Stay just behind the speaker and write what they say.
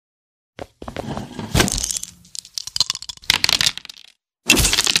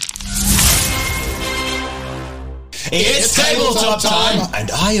It's tabletop time! And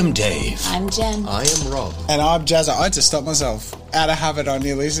I am Dave. I'm Jen. I am Rob. And I'm Jazza. I had to stop myself. Out of habit, I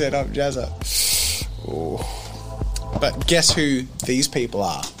nearly said I'm Jazza. Ooh. But guess who these people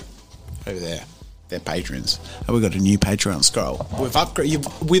are over there? They're patrons. And we've got a new Patreon scroll. We've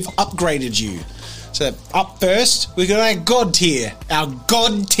upgraded you. So up first, we've got our God tier. Our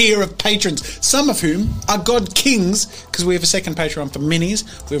God tier of patrons. Some of whom are God kings, because we have a second Patreon for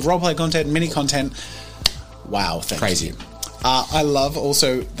minis. We have roleplay content, mini content. Wow, thank you. I love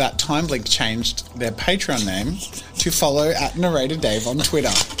also that TimeBlink changed their Patreon name to follow at Narrator Dave on Twitter.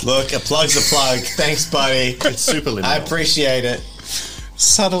 Look, a plug's a plug. Thanks, buddy. It's super limited. I appreciate it.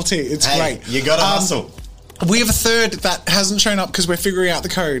 Subtlety, it's great. You gotta hustle. We have a third that hasn't shown up because we're figuring out the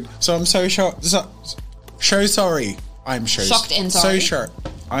code. So I'm so sorry. I'm Shocked and sorry. So sure.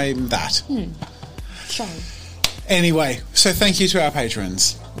 I'm that. Sorry. Anyway, so thank you to our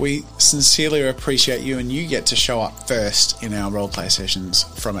patrons. We sincerely appreciate you, and you get to show up first in our roleplay sessions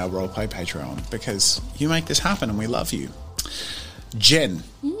from our roleplay Patreon because you make this happen and we love you. Jen,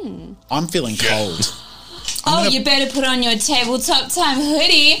 I'm feeling cold. You better put on your tabletop time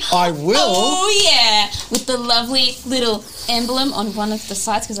hoodie. I will. Oh, yeah. With the lovely little emblem on one of the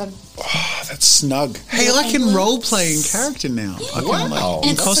sides because I'm... Oh, that's snug. Hey, I can role-play in character now. Yeah. I can, and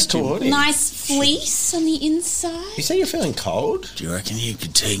in it's costume. nice fleece on the inside. You say you're feeling cold? Do you reckon you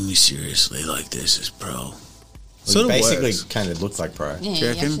could take me seriously like this as pro? Well, Sort you of basically works. kind of looks like pro. Yeah, Do you you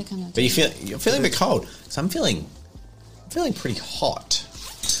reckon? actually kind of But you're feeling a bit cold. So I'm feeling pretty hot.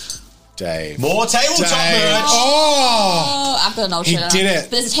 Dave. More tabletop Dave. merch! Oh, I've got an old He shirt on. did it.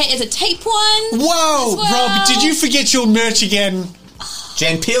 But there's a tape one. Whoa, as well. Rob, did you forget your merch again?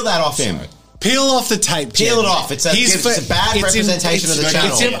 Jen, peel that off him. Peel off the tape, Peel Jen. it off. It's a bad representation of the channel.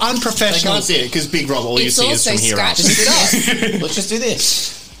 It's They unprofessional. can't see it because Big Rob, all you It's see is also from here up. scratched. Let's just do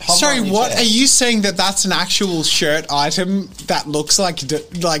this. Hover Sorry, on your what? chair. Are you saying that that's an actual shirt item that looks like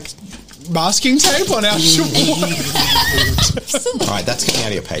masking tape on our Alright, that's coming out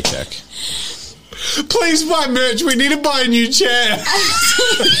of your paycheck. Please buy merch. We need to buy a new chair.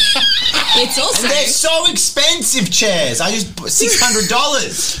 It's also... They're so expensive, chairs. I just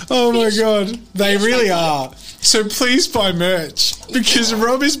 $600. Oh my god, they really are. So please buy merch because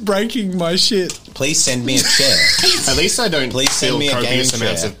Rob is breaking my shit. Please send me a chair. At least I don't Please send feel me a copious gaming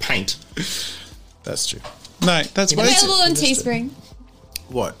amounts chair. of paint. That's true. No, that's Available on Teespring.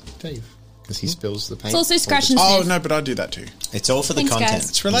 What? Dave. Because he spills the paint. It's also scratch and Oh sniff. no, but I do that too. It's all for the Thanks, content. guys.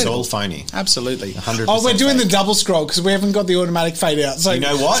 It's relatable. It's all phony. Absolutely. 100% Oh, we're doing fake. the double scroll because we haven't got the automatic fade out. So You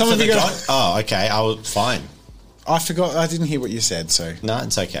know what? some For of the you gotta- oh, okay. Fine. I forgot. I didn't hear what you said. So No,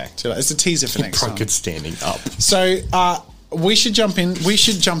 it's okay. it's a teaser for next time. Drunkard standing up. So we should jump in. We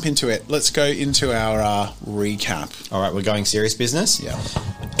should jump into it. Let's go into our recap. All right, we're going serious business? Yeah,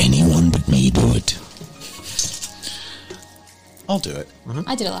 Anyone but me do it. I'll do it.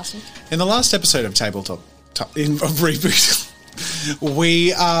 I did it last week. In the last episode of Tabletop of Reboot,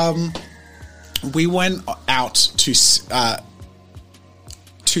 we went out to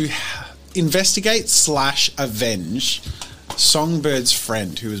investigate / avenge Songbird's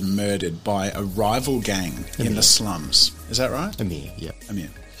friend who was murdered by a rival gang in the slums. Is that right? Amir, yeah. Amir.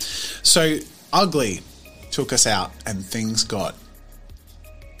 So Ugly took us out, and things got.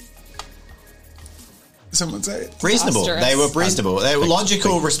 Someone say it. Reasonable. Disastrous. They were reasonable. They were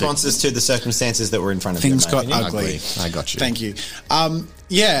logical responses to the circumstances that were in front of Things them. got ugly. I got you. Thank you.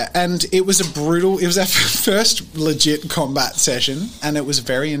 Yeah, and it was it was our first legit combat session, and it was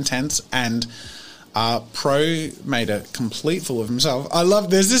very intense, and Pro made a complete fool of himself. I love,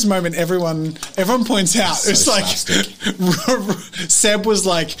 there's this moment everyone points out. So It's like, Seb was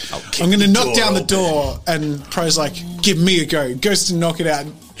like, I'm going to knock down the door, and Pro's like, give me a go. Goes to knock it out,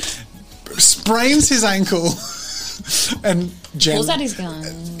 sprains his ankle, and Jen, Pulls out his gun.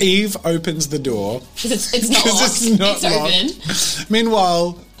 Eve opens the door. Because it's not 'Cause locked. it's not It's locked.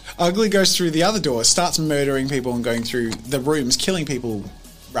 Meanwhile, Ugly goes through the other door, starts murdering people and going through the rooms, killing people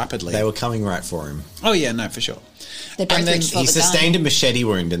rapidly. They were coming right for him. Oh yeah, no, for sure. They both And then reached for He the gun. sustained a machete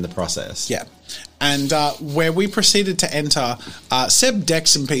wound in the process. Yeah. And where we proceeded to enter, Seb decked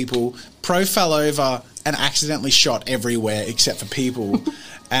some people, Pro fell over and accidentally shot everywhere except for people.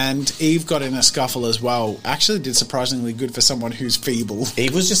 And Eve got in a scuffle as well. Actually did surprisingly good for someone who's feeble.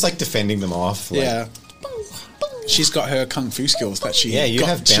 Eve was just like defending them off. Like, Yeah. She's got her kung fu skills that she Yeah, you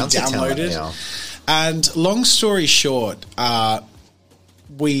have bouncer talent downloaded. now. And long story short,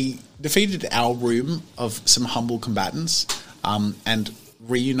 we defeated our room of some humble combatants and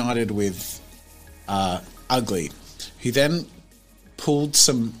reunited with Ugly, who then pulled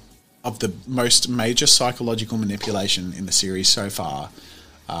some of the most major psychological manipulation in the series so far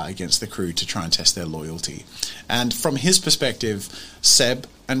against the crew to try and test their loyalty. And from his perspective, Seb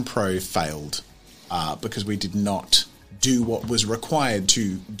and Pro failed because we did not do what was required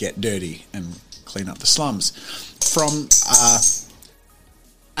to get dirty and clean up the slums.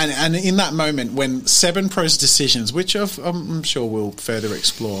 And in that moment, when Seb and Pro's decisions, which I'm sure we'll further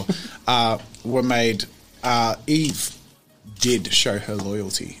explore, were made, Eve did show her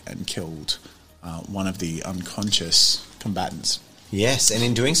loyalty and killed one of the unconscious combatants. Yes, and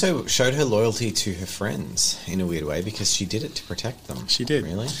in doing so, showed her loyalty to her friends in a weird way because she did it to protect them. She did.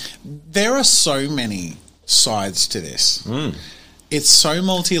 Really? There are so many sides to this. It's so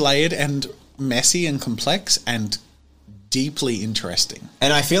multi-layered and messy and complex and deeply interesting.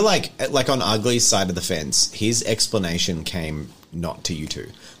 And I feel like on Ugly's side of the fence, his explanation came not to you two.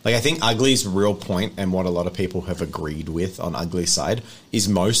 Like, I think Ugly's real point and what a lot of people have agreed with on Ugly's side is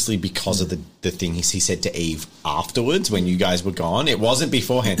mostly because of the thing he said to Eve afterwards when you guys were gone. It wasn't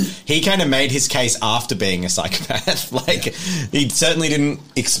beforehand. He kind of made his case after being a psychopath. He certainly didn't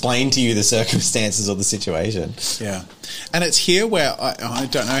explain to you the circumstances or the situation. Yeah. And it's here where I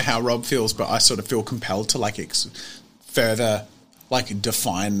don't know how Rob feels, but I sort of feel compelled to further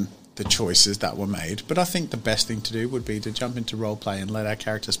define the choices that were made. But I think the best thing to do would be to jump into roleplay and let our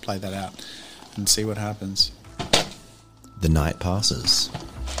characters play that out and see what happens. The night passes.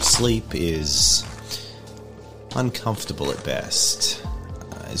 Sleep is uncomfortable at best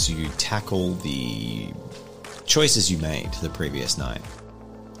as you tackle the choices you made the previous night.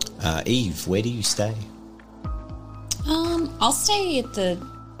 Eve, where do you stay? I'll stay at the...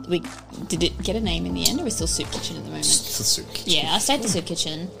 Did it get a name in the end, or are we still Soup Kitchen at the moment? It's the soup kitchen. Yeah, I'll stay at the Soup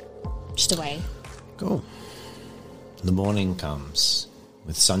Kitchen. Just away. Cool. The morning comes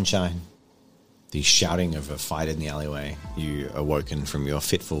with sunshine, the shouting of a fight in the alleyway. You awoken from your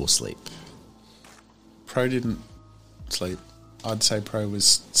fitful sleep. Pro didn't sleep. I'd say Pro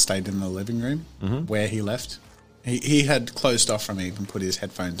stayed in the living room where he left. He had closed off from Eve and put his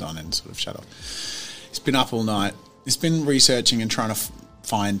headphones on and sort of shut off. He's been up all night. He's been researching and trying to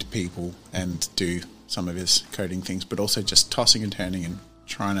find people and do some of his coding things, but also just tossing and turning and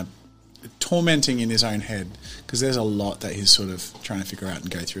tormenting in his own head, because there's a lot that he's sort of trying to figure out and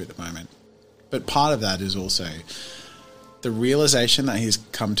go through at the moment. But part of that is also the realization that he's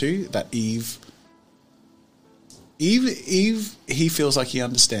come to that Eve, he feels like he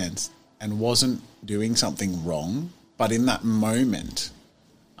understands and wasn't doing something wrong, but in that moment,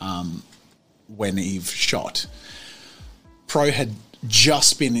 when Eve shot, Pro had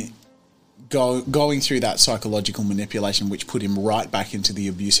just been going through that psychological manipulation, which put him right back into the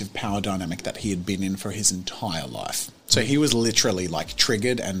abusive power dynamic that he had been in for his entire life. So he was literally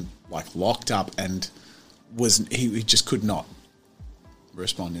triggered and locked up, and he just could not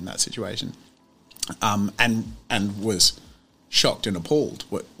respond in that situation, and was shocked and appalled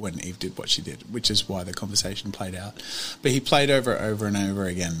when Eve did what she did, which is why the conversation played out. But he played over and over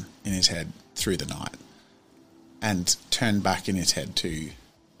again in his head through the night, and turned back in his head to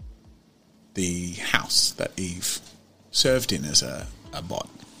the house that Eve served in as a bot,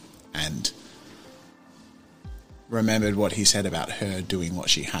 and remembered what he said about her doing what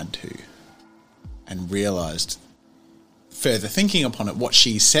she had to, and realised, further thinking upon it, what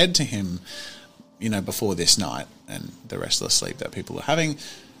she said to him, before this night and the restless sleep that people are having,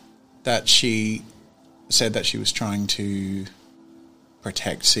 that she said that she was trying to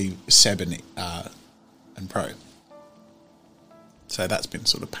protect Seb and Pro. So that's been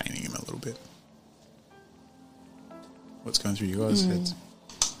sort of paining him a little bit. What's going through you guys' heads?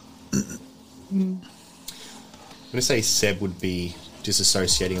 I'm going to say Seb would be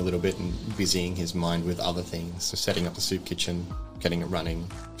disassociating a little bit and busying his mind with other things. So setting up the soup kitchen, getting it running,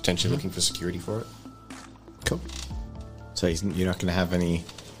 potentially looking for security for it. Cool. So you're not going to have any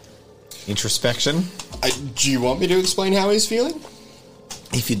introspection? Do you want me to explain how he's feeling?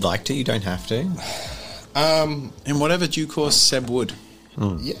 If you'd like to, you don't have to. In whatever due course Seb would.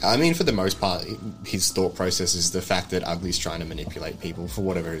 Yeah, I mean, for the most part, his thought process is the fact that Ugly's trying to manipulate people for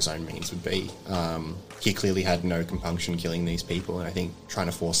whatever his own means would be. He clearly had no compunction killing these people, and I think trying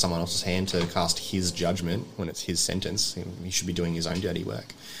to force someone else's hand to cast his judgment when it's his sentence, he should be doing his own dirty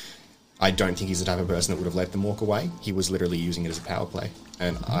work. I don't think he's the type of person that would have let them walk away. He was literally using it as a power play,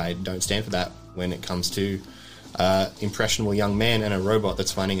 and I don't stand for that when it comes to impressionable young man and a robot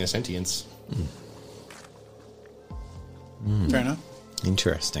that's finding a sentience. Fair enough.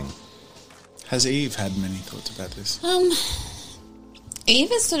 Interesting. Has Eve had many thoughts about this?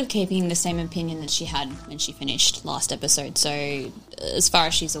 Eve is sort of keeping the same opinion that she had when she finished last episode. So, as far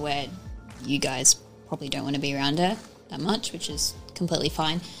as she's aware, you guys probably don't want to be around her that much, which is completely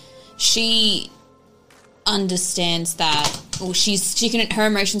fine. She understands that well, her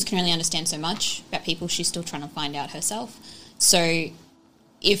emotions can only understand so much about people. She's still trying to find out herself. So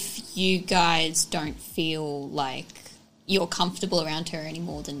if you guys don't feel like you're comfortable around her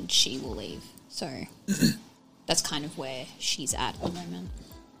anymore, then she will leave. So that's kind of where she's at the moment.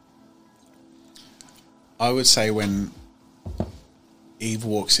 I would say when Eve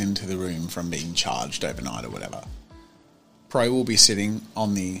walks into the room from being charged overnight or whatever, Pro will be sitting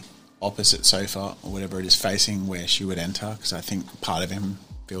on the opposite sofa or whatever it is facing where she would enter, because I think part of him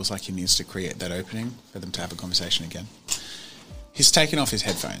feels like he needs to create that opening for them to have a conversation again. He's taken off his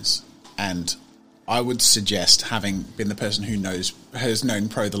headphones, and I would suggest, having been the person who has known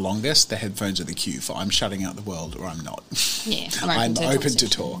Pro the longest, the headphones are the cue for I'm shutting out the world or I'm not. Yeah, I'm open to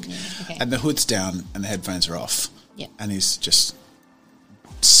talk. Yeah, okay. And the hood's down and the headphones are off. Yeah. And he's just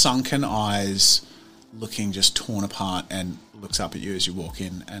sunken eyes, looking just torn apart, and looks up at you as you walk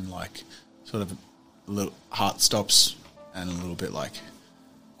in, and like sort of a little heart stops, and a little bit like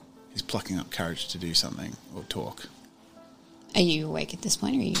he's plucking up courage to do something or talk. Are you awake at this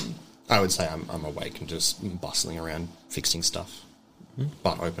point, or are you... I would say I'm awake and just bustling around fixing stuff,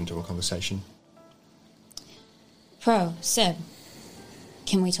 but open to a conversation. Pro, Seb,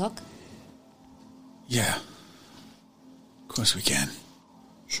 can we talk? Yeah. Of course we can.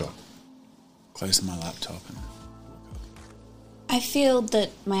 Sure. Closing my laptop and... I feel that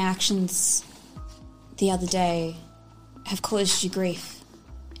my actions the other day have caused you grief,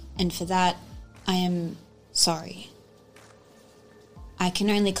 and for that I am sorry. I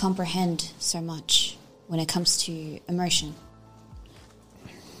can only comprehend so much when it comes to emotion.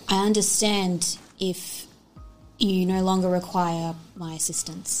 I understand if you no longer require my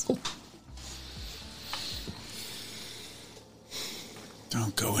assistance.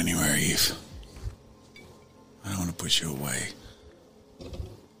 Don't go anywhere, Eve. I don't want to push you away.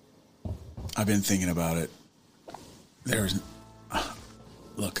 I've been thinking about it.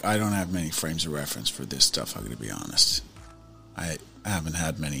 Look, I don't have many frames of reference for this stuff, I'm going to be honest. I haven't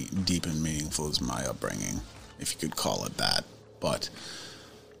had many deep and meaningful as my upbringing, if you could call it that. But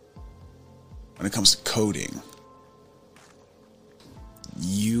when it comes to coding,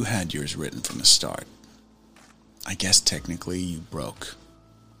 you had yours written from the start. I guess technically you broke.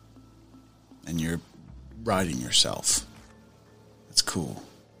 And you're writing yourself. That's cool.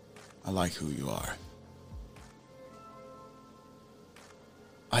 I like who you are.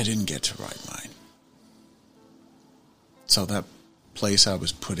 I didn't get to write mine. So that place I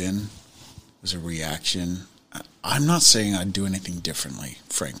was put in was a reaction. I'm not saying I'd do anything differently,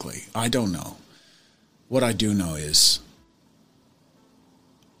 frankly. I don't know. What I do know is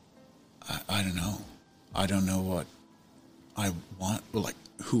I don't know. I don't know what I want, like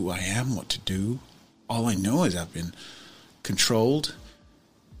who I am, what to do. All I know is I've been controlled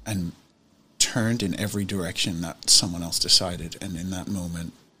and turned in every direction that someone else decided, and in that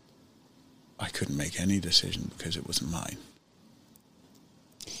moment I couldn't make any decision because it wasn't mine.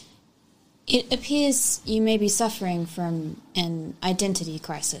 It appears you may be suffering from an identity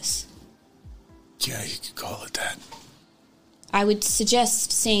crisis. Yeah, you could call it that. I would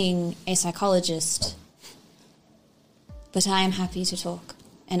suggest seeing a psychologist, but I am happy to talk,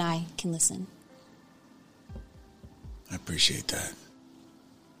 and I can listen. I appreciate that.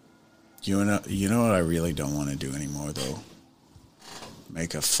 You know what I really don't want to do anymore, though?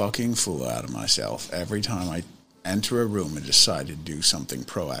 Make a fucking fool out of myself every time I enter a room and decide to do something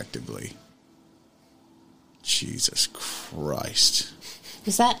proactively. Jesus Christ.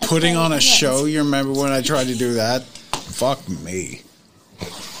 Was that Putting on a show? You remember when I tried to do that? Fuck me.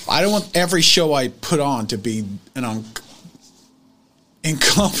 I don't want every show I put on to be an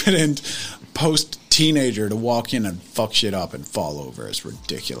incompetent post-teenager to walk in and fuck shit up and fall over. It's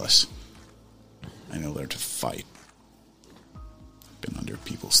ridiculous. I know they're to fight. I've been under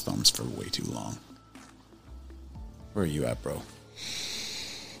people's thumbs for way too long. Where are you at, bro?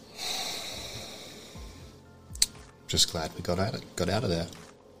 Just glad we got out of there.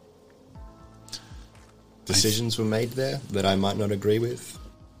 Decisions were made there that I might not agree with.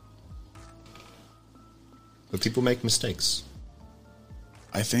 But people make mistakes.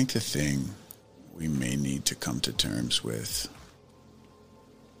 I think the thing we may need to come to terms with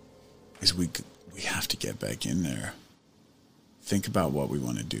is we have to get back in there. Think about what we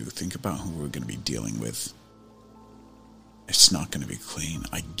want to do. Think about who we're going to be dealing with. It's not going to be clean.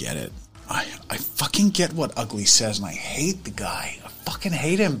 I get it. I fucking get what Ugly says, and I hate the guy. I fucking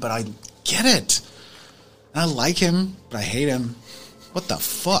hate him, but I get it. And I like him, but I hate him. What the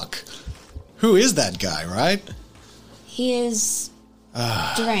fuck? Who is that guy, right? He is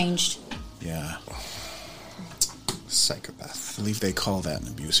deranged. Yeah. Psychopath. I believe they call that an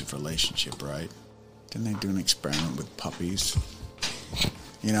abusive relationship, right? Didn't they do an experiment with puppies?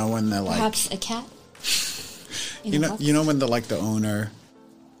 You know, when they're like... Perhaps a cat? In You a know, box? you know when the owner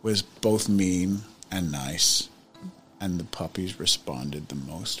was both mean and nice, and the puppies responded the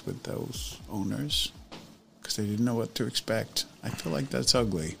most with those owners because they didn't know what to expect. I feel like that's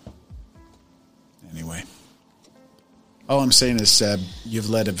ugly. Anyway, all I'm saying is, Seb, you've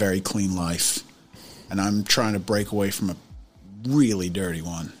led a very clean life, and I'm trying to break away from a really dirty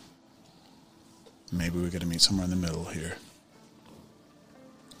one. Maybe we're going to meet somewhere in the middle here.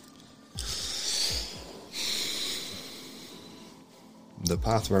 The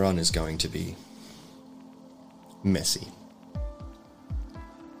path we're on is going to be messy.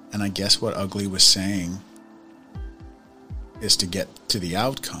 And I guess what Ugly was saying is to get to the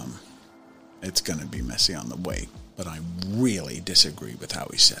outcome, it's going to be messy on the way. But I really disagree with how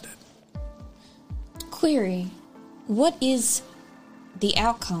he said it. Query, what is the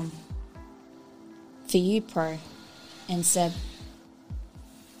outcome for you, Pro, and Seb?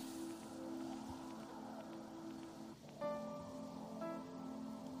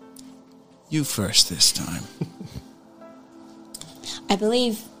 You first this time. I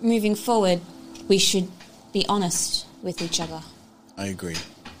believe moving forward, we should be honest with each other. I agree.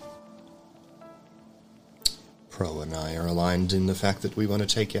 Pro and I are aligned in the fact that we want to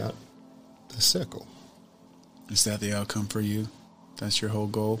take out the circle. Is that the outcome for you? That's your whole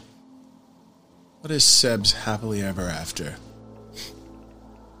goal? What is Seb's happily ever after?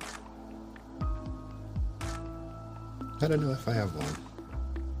 I don't know if I have one.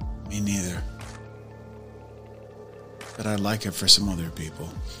 Me neither. But I'd like it for some other people.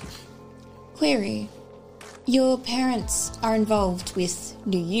 Query, your parents are involved with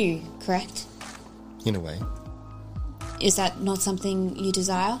New You, correct? In a way. Is that not something you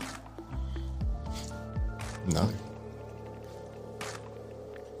desire? No.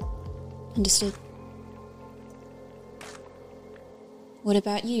 Understood. What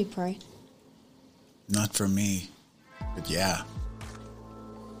about you, Pro? Not for me. But yeah.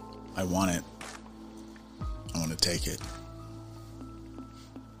 I want it. I want to take it.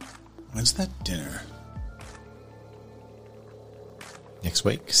 When's that dinner? Next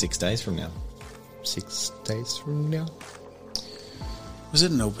week, 6 days from now. 6 days from now? Was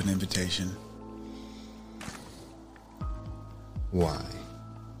it an open invitation? Why?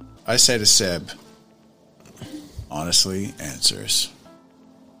 I say to Seb, honestly, answers.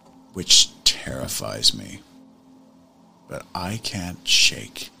 Which terrifies me. But I can't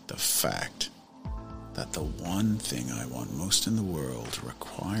shake the fact that the one thing I want most in the world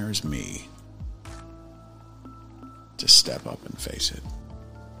requires me to step up and face it.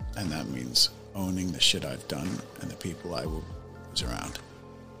 And that means owning the shit I've done and the people I was around.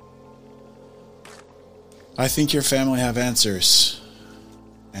 I think your family have answers,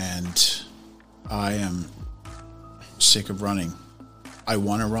 and I am sick of running. I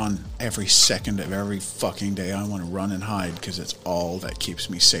want to run every second of every fucking day. I want to run and hide because it's all that keeps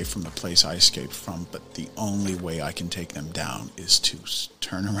me safe from the place I escaped from. But the only way I can take them down is to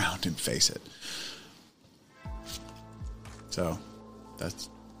turn around and face it. So that's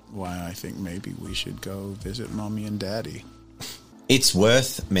why I think maybe we should go visit Mommy and Daddy. It's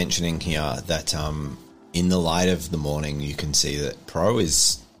worth mentioning here that in the light of the morning, you can see that Pro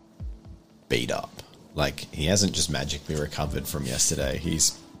is beat up. Like, he hasn't just magically recovered from yesterday.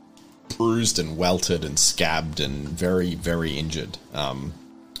 He's bruised and welted and scabbed and very, very injured. And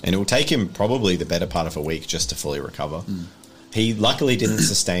it will take him probably the better part of a week just to fully recover. He luckily didn't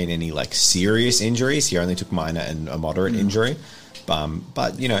sustain any, like, serious injuries. He only took minor and a moderate injury.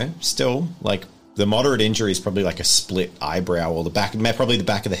 But, you know, still, like, the moderate injury is probably like a split eyebrow or the back, probably the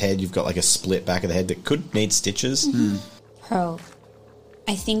back of the head. You've got, like, a split back of the head that could need stitches. Pro,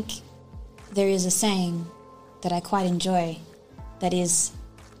 I think there is a saying that I quite enjoy. That is,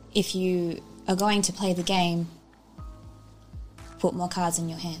 if you are going to play the game, put more cards in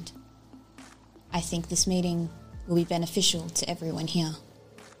your hand. I think this meeting will be beneficial to everyone here.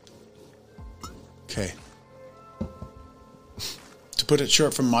 Okay. To put it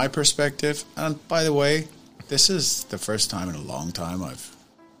short from my perspective, and by the way, this is the first time in a long time I've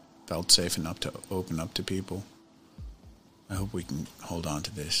felt safe enough to open up to people. I hope we can hold on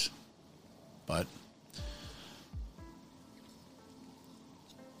to this. But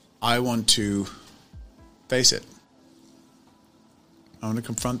I want to face it. I want to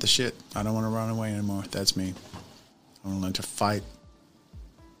confront the shit. I don't want to run away anymore. That's me. I want to learn to fight.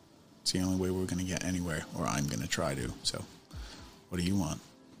 It's the only way we're going to get anywhere, or I'm going to try to. So, what do you want?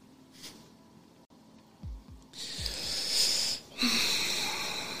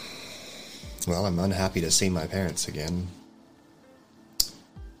 Well, I'm unhappy to see my parents again.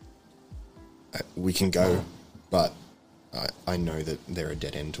 We can go, but I know that they're a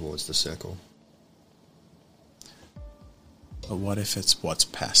dead end towards the circle. But what if it's what's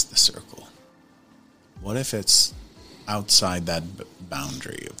past the circle? What if it's outside that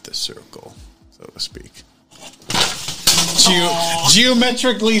boundary of the circle, so to speak?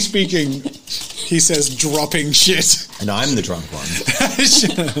 Geometrically speaking, he says, dropping shit. And I'm the drunk one.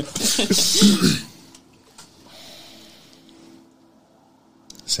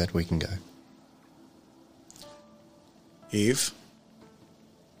 Said we can go. Eve?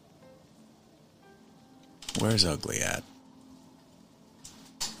 Where's Ugly at?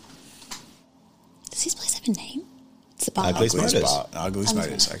 Does this place have a name? It's the bar. Ugly's Motors. Ugly's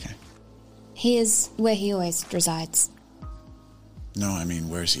Motors, okay. He is where he always resides. No, I mean,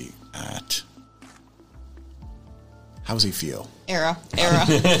 where's he at? How's he feel? Era.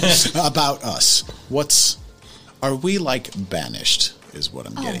 About us. Are we like banished, is what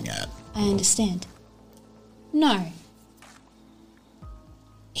I'm getting at. I understand. No.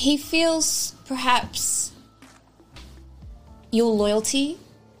 He feels perhaps your loyalty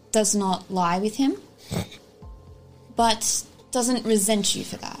does not lie with him, but doesn't resent you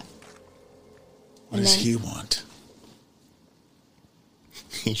for that. What does he want?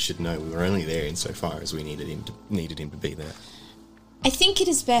 He should know we were only there insofar as we needed him to be there. I think it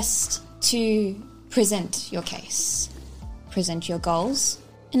is best to present your case, present your goals,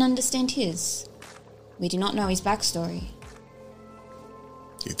 and understand his. We do not know his backstory.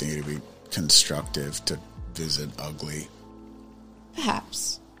 Do you think it'd be constructive to visit Ugly?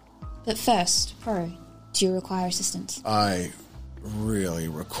 Perhaps. But first, Pro, do you require assistance? I really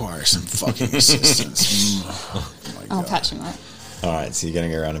require some fucking assistance. Oh my I'll God. patch him up. All right, so you're going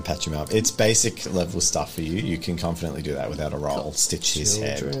to go around and patch him up. It's basic level stuff for you. You can confidently do that without a roll. Stitch his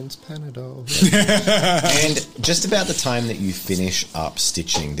head. Children's Panadol. And just about the time that you finish up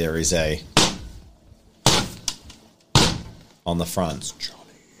stitching, there is a... on the front.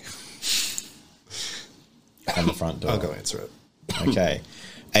 On the front door. I'll go answer it. Okay.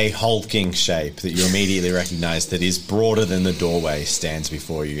 A hulking shape that you immediately recognize that is broader than the doorway stands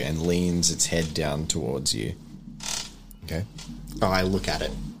before you and leans its head down towards you. Okay. Oh, I look at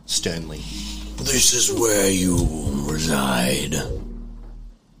it sternly. This is where you reside.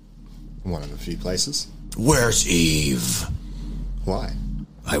 One of a few places. Where's Eve? Why?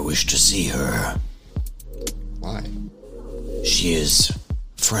 I wish to see her. Why? She is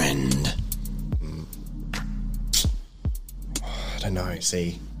friend. I don't know.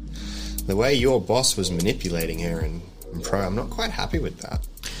 See, the way your boss was manipulating her in Pro, I'm not quite happy with that.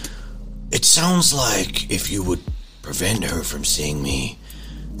 It sounds like if you would prevent her from seeing me,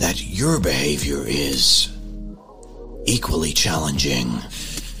 that your behavior is equally challenging.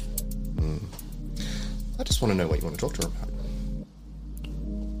 I just want to know what you want to talk to her about.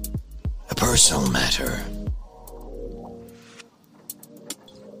 A personal matter.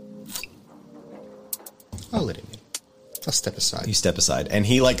 I'll let him in. I'll step aside. You step aside, and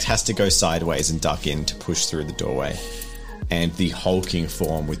he has to go sideways and duck in to push through the doorway. And the hulking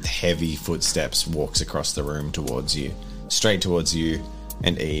form with heavy footsteps walks across the room towards you, straight towards you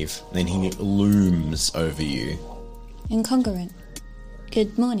and Eve. Then he looms over you. Incongruent.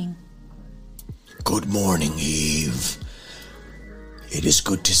 Good morning. Good morning, Eve. It is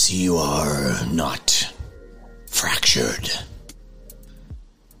good to see you are not fractured.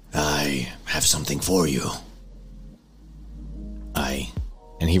 I have something for you.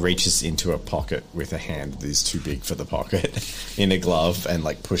 And he reaches into a pocket with a hand that is too big for the pocket in a glove and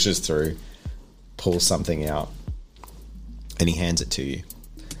pushes through, pulls something out, and he hands it to you.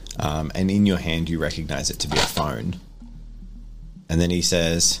 And in your hand you recognize it to be a phone. And then he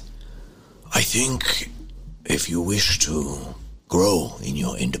says, I think if you wish to grow in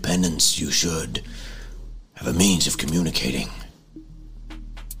your independence, you should have a means of communicating.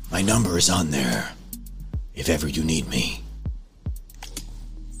 My number is on there, if ever you need me.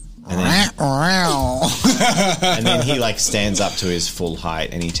 and then he stands up to his full height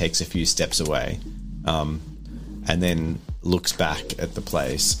and he takes a few steps away, and then looks back at the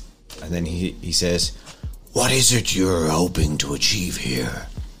place, and then he says, What is it you're hoping to achieve here?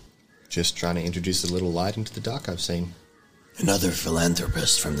 Just trying to introduce a little light into the dark I've seen. Another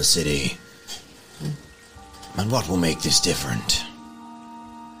philanthropist from the city. And what will make this different?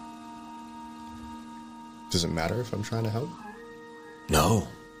 Does it matter if I'm trying to help? No,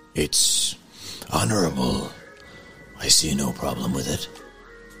 it's honorable. I see no problem with it.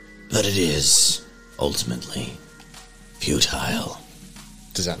 But it is, ultimately, futile.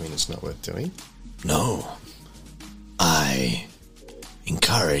 Does that mean it's not worth doing? No. I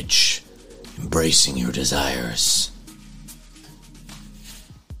encourage embracing your desires.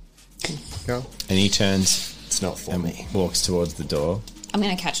 No, And he turns it's not for and me. walks towards the door. I'm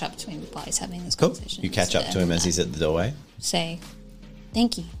going to catch up to him while he's having this Cool. conversation. You catch up to him as he's at the doorway. Say,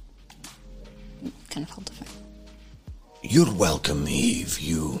 thank you. Kind of hold the phone. You're welcome, Eve.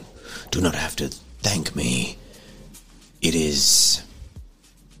 You do not have to thank me. It is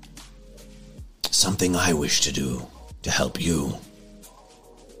something I wish to do to help you.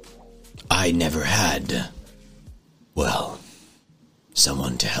 I never had, well,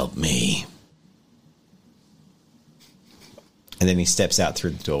 someone to help me. And then he steps out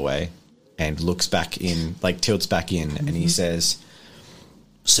through the doorway and looks back in, like tilts back in, and he says,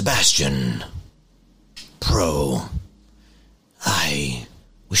 Sebastian, Pro, I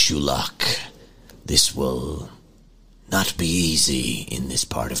wish you luck. This will not be easy in this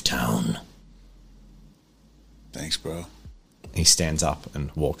part of town. Thanks, bro. he stands up and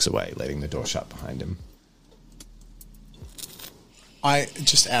walks away, letting the door shut behind him. I,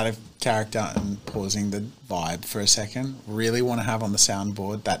 just out of character and pausing the vibe for a second, really want to have on the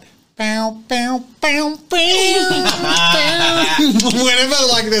soundboard that bow, bow, bow, bow. Whenever,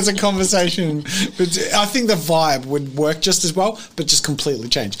 like, there's a conversation. But I think the vibe would work just as well, but just completely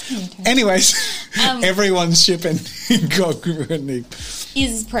change. Okay. Anyways, everyone's shipping Gog.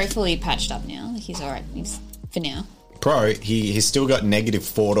 Is Pro fully patched up now? Like, he's alright for now. Pro, he's still got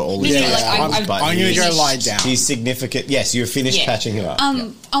 -4 to all his Yeah, tests, like, I'm but I'm going to he's- go lie down. He's significant. Yes, you've finished Yeah. patching him up.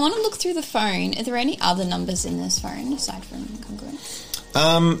 I want to look through the phone. Are there any other numbers in this phone aside from Congruent?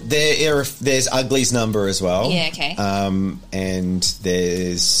 There's Ugly's number as well. Yeah, okay. And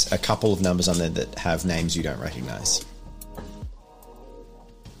there's a couple of numbers on there that have names you don't recognize.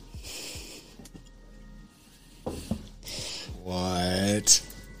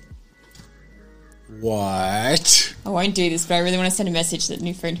 What? I won't do this, but I really want to send a message that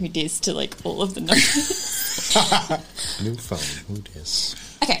new phone who dis to like all of the numbers. New phone. Who dis?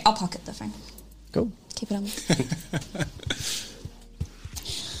 Okay, I'll pocket the phone. Cool. Keep it on.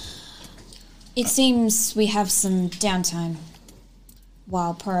 It seems we have some downtime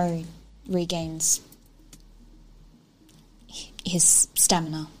while Pro regains his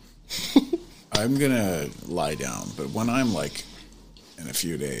stamina. I'm going to lie down, but when I'm like in a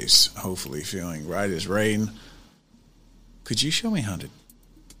few days, hopefully feeling right as rain, could you show me how to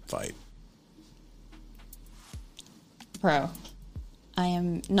fight? Pro, I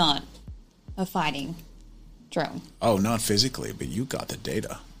am not a fighting drone. Oh, not physically, but you got the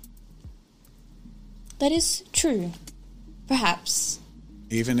data. That is true. Perhaps.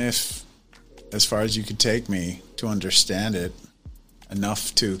 Even if, as far as you could take me to understand it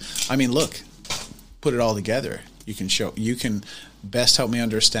enough to, I mean, look, put it all together. You can best help me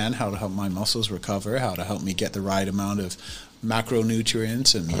understand how to help my muscles recover, how to help me get the right amount of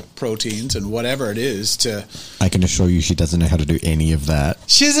macronutrients and proteins and whatever it is to. I can assure you she doesn't know how to do any of that.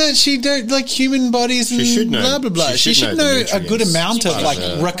 She don't like human bodies and She should know- blah blah blah. she She should should know know the a good nutrients. amount of Part like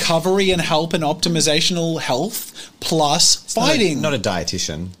of the- recovery and help and optimizational health plus fighting. Not a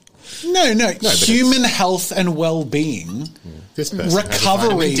dietitian. No, but human health and well-being. This person has a vitamin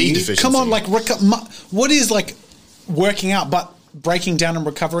Recovery. D deficiency. Come on, like what is like working out but breaking down and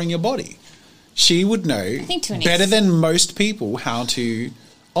recovering your body? She would know think to an better ex- than most people how to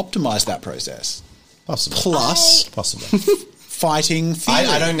optimize that process. Possible. Plus Possible. fighting theory.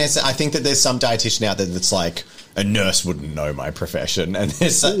 I don't necessarily. I think that there's some dietitian out there that's like, a nurse wouldn't know my profession, and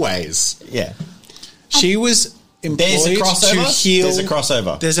there's always. yeah. She was employed There's a crossover. to heal. There's a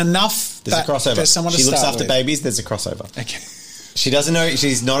crossover. There's enough. There's a that crossover. There's someone to She looks start after with. babies. There's a crossover. Okay. She doesn't know.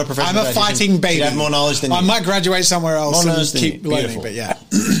 She's not a professional. I'm a dietitian. fighting baby. She'd have more knowledge than I you. might graduate somewhere else More and knowledge than keep you. learning. Beautiful. But yeah.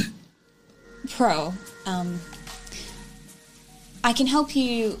 Pro, I can help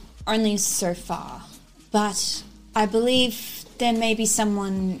you only so far, but I believe there may be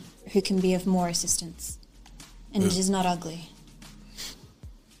someone who can be of more assistance, and it is not ugly.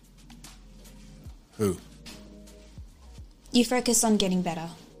 Who? You focus on getting better.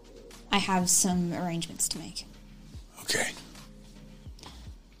 I have some arrangements to make. Okay.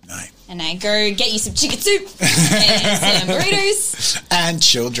 Night. And I go get you some chicken soup and some burritos And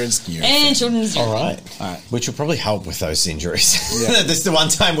children's news. and children's. All right. Which will probably help with those injuries. This is the one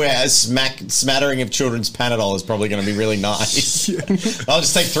time where a smattering of children's Panadol is probably going to be really nice. I'll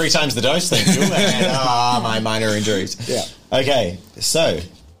just take 3 times the dose, thank you. And my minor injuries. Yeah. Okay, so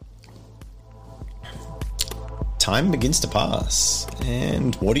time begins to pass.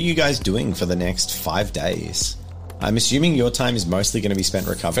 And what are you guys doing for the next 5 days? I'm assuming your time is mostly going to be spent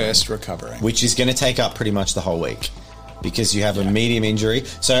recovering. First recovering. Which is going to take up pretty much the whole week. because you have a medium injury.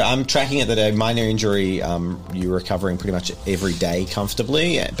 So I'm tracking it that a minor injury, you're recovering pretty much every day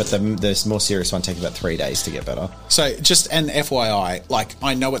comfortably, but the more serious one takes about 3 days to get better. So just an FYI, like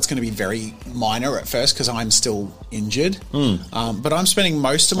I know it's going to be very minor at first because I'm still injured, but I'm spending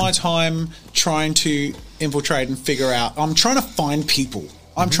most of my time trying to infiltrate and figure out. I'm trying to find people.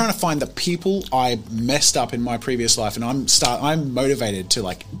 I'm trying to find the people I messed up in my previous life, and I'm motivated to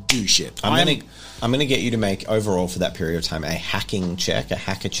like do shit. I'm gonna get you to make overall for that period of time a hacker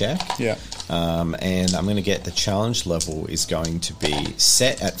check. Yeah. And I'm gonna get the challenge level is going to be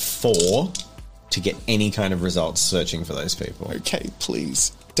set at 4 to get any kind of results searching for those people. Okay,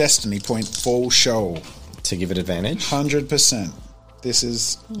 please. Destiny point full show. To give it advantage. 100%. This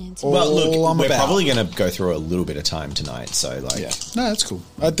is all Well, look, I'm we're about. probably going to go through a little bit of time tonight, so like, Yeah. No, that's cool.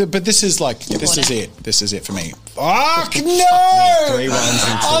 But this is like, this is it. This is it for me. Fuck no! 3 runs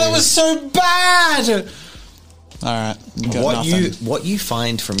and 2. Oh, that was so bad! All right. What you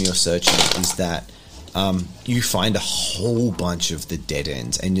find from your searching is that you find a whole bunch of the dead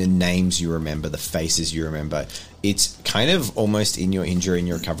ends, and the names you remember, the faces you remember. It's kind of almost in your injury and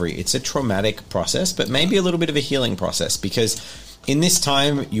your recovery. It's a traumatic process, but maybe a little bit of a healing process, because in this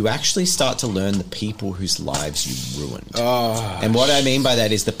time, you actually start to learn the people whose lives you ruined. And what I mean by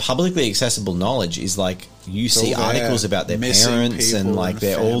that is the publicly accessible knowledge is like you see all there. articles about their Missing parents and people like and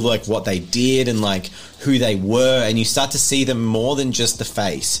they're all family. like what they did and like who they were, and you start to see them more than just the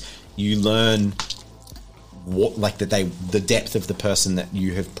face. You learn what like the depth of the person that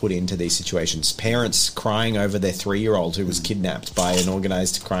you have put into these situations. Parents crying over their 3-year-old who was kidnapped by an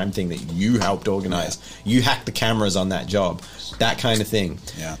organized crime thing that you helped organize. You hacked the cameras on that job, that kind of thing.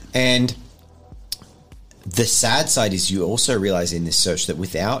 Yeah. And the sad side is you also realize in this search that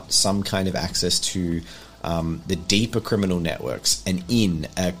without some kind of access to the deeper criminal networks, a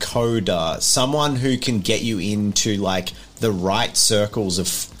coder, someone who can get you into like the right circles of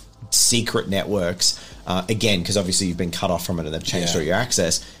secret networks, again, because obviously you've been cut off from it and they've changed all your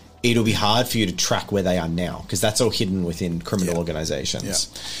access, it'll be hard for you to track where they are now, because that's all hidden within criminal organizations.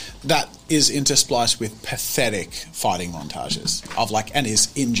 Yeah. That is interspliced with pathetic fighting montages of like, and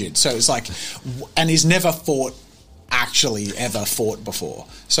is injured. So it's like, and he's never ever fought before.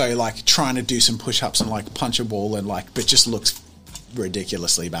 So like trying to do some push-ups and like punch a wall and like, but just looks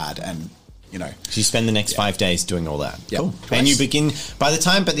ridiculously bad. And, you know. So you spend the next 5 days doing all that. Yep. Cool. Twice. And you begin, by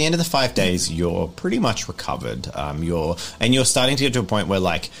the end of the 5 days, you're pretty much recovered. You're starting to get to a point where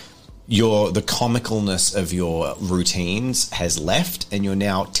like, the comicalness of your routines has left, and you're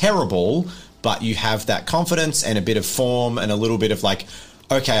now terrible, but you have that confidence and a bit of form and a little bit of like,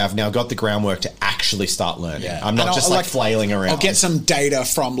 okay, I've now got the groundwork to actually start learning. Yeah. I'm not And just I'll, like flailing around. I'll get some data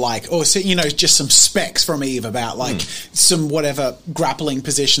from like, or so, you know, just some specs from Eve about like some whatever grappling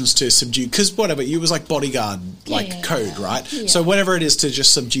positions to subdue. Because whatever, it was like bodyguard like code, right? Yeah. So whatever it is to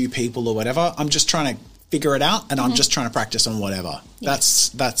just subdue people or whatever, I'm just trying to figure it out, and I'm just trying to practice on whatever. Yeah.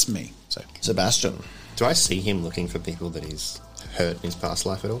 That's me. So Sebastian. Do I see him looking for people that he's hurt in his past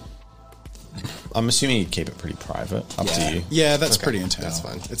life at all? I'm assuming you keep it pretty private. Up to you. Yeah, that's pretty internal. That's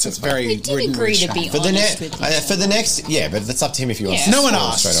fine. It's That's a very We did written agree to chat. be For the honest with each for the other. next, yeah, but that's up to him if he wants. Yeah. to No one spoil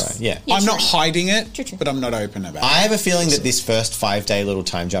asked. straight away. Yeah. Yeah, I'm not true. hiding it, True. but I'm not open about I it. have a feeling that this first 5-day little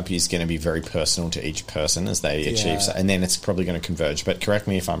time jump is going to be very personal to each person as they achieve, and then it's probably going to converge. But correct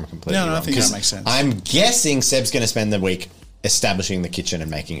me if I'm completely No, wrong. I think that 'cause makes sense. I'm guessing Seb's going to spend the week establishing the kitchen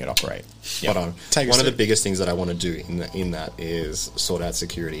and making it operate. Hold on. Take a One of the sip. biggest things that I want to do in that is sort out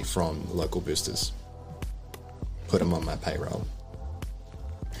security from local boosters. Put them on my payroll.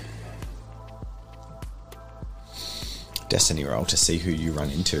 Destiny roll to see who you run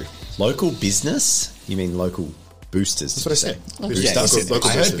into. Local business? You mean local boosters? That's what I said. Boosters. Yeah, you said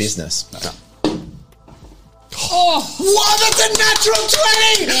Local I heard boosters. business. No. What? That's a natural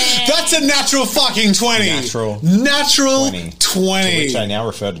 20! That's a natural fucking 20! Natural 20. To which I now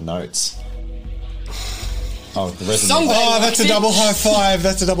refer to notes. Oh, the resident. Oh, that's a double high five.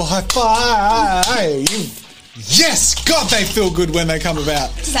 That's a double high five. Yes! God, they feel good when they come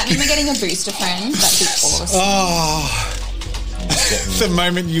about. Does that mean we're getting a booster friend? That'd be awesome. Oh, the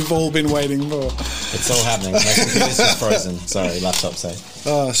moment you've all been waiting for. It's all happening. My computer's just frozen. Sorry, laptop say.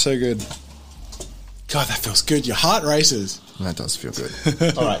 Oh, so good. God, that feels good. Your heart races. That does feel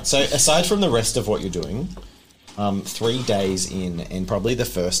good. All right. So aside from the rest of what you're doing, 3 days in, and probably the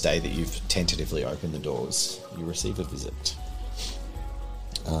first day that you've tentatively opened the doors, you receive a visit.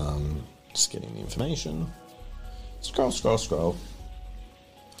 Just getting the information. Scroll.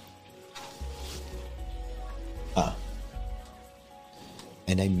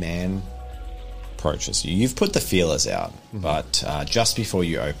 And a man approaches you. You've put the feelers out, but just before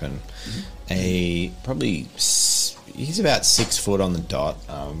you open, a probably he's about 6 foot on the dot.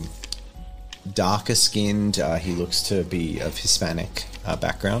 Darker skinned. He looks to be of Hispanic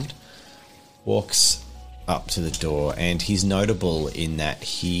background. Walks up to the door, and he's notable in that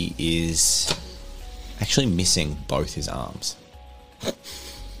he is actually missing both his arms.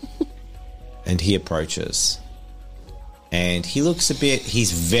 And he approaches. And he looks a bit...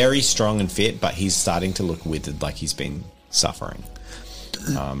 He's very strong and fit, but he's starting to look withered, like he's been suffering.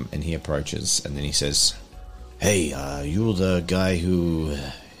 And he approaches, and then he says, "Hey, you're the guy who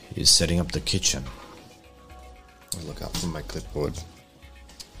is setting up the kitchen." I look up from my clipboard.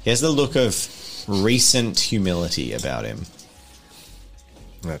 He has the look of recent humility about him.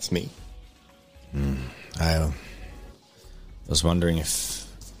 That's me. I was wondering if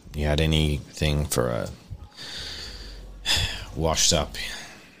you had anything for a washed up,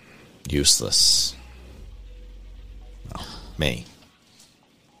 useless... well, me.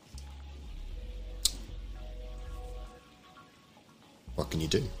 What can you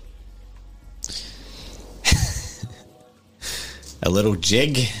do? A little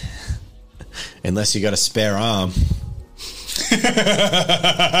jig, unless you got a spare arm.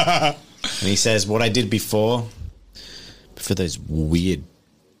 And he says, "What I did before, for those weird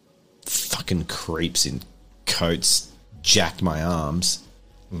fucking creeps in coats, jacked my arms.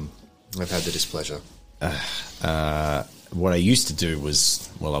 I've had the displeasure. What I used to do was,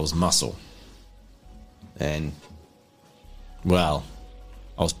 well, I was muscle, and well,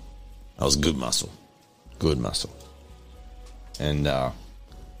 I was good muscle, and I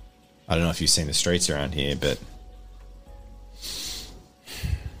don't know if you've seen the streets around here, but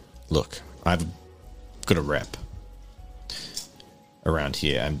look, I've got a rep around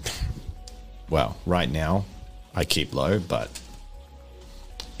here, and well, right now I keep low, but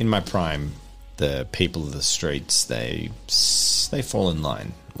in my prime, the people of the streets, they fall in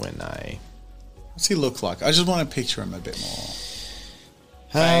line when I... What's he look like? I just want to picture him a bit more.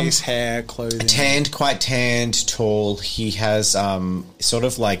 Face, hair, clothing. Quite tanned, tall. He has sort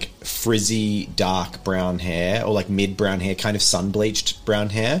of like frizzy, dark brown hair, or like mid-brown hair, kind of sun-bleached brown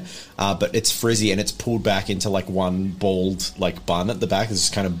hair, but it's frizzy and it's pulled back into like one bald like bun at the back. It's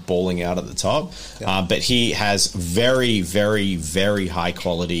just kind of balling out at the top. Yeah. But he has very, very, very high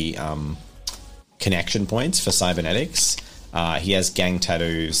quality connection points for cybernetics. He has gang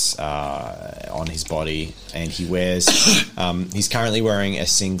tattoos on his body, and he wears... he's currently wearing a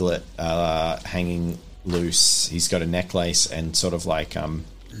singlet hanging loose. He's got a necklace and sort of like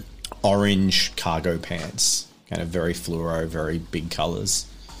orange cargo pants. Kind of very fluoro, very big colours.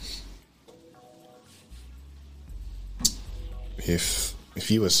 If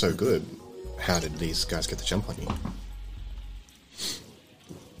you were so good, how did these guys get the jump on you?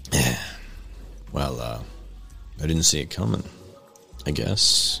 Well, I didn't see it coming, I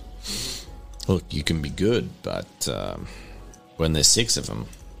guess. Look, you can be good, but when there's 6 of them,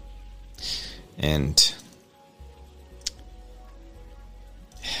 and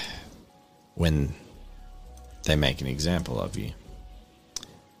when they make an example of you,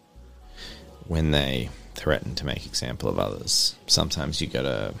 when they threaten to make example of others, sometimes you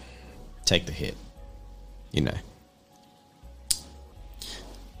gotta take the hit, you know.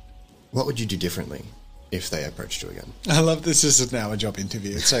 What would you do differently if they approached you again? I love this is now a job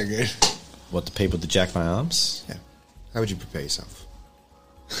interview. It's so good. What, the people that jack my arms? Yeah. How would you prepare yourself?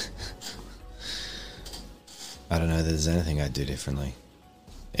 I don't know that there's anything I'd do differently.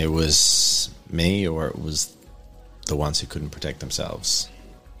 It was me, or it was the ones who couldn't protect themselves.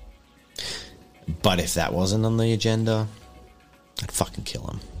 But if that wasn't on the agenda, I'd fucking kill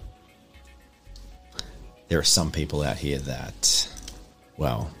them. There are some people out here that,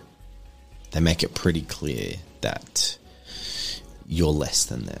 well, they make it pretty clear that you're less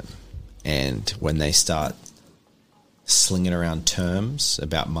than them. And when they start slinging around terms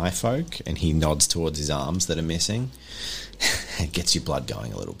about my folk, and he nods towards his arms that are missing, it gets your blood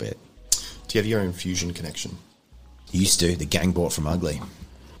going a little bit. Do you have your own fusion connection? Used to. The gang bought from Ugly.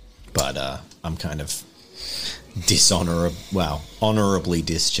 But I'm kind of honourably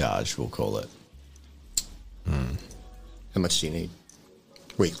discharged, we'll call it. How much do you need?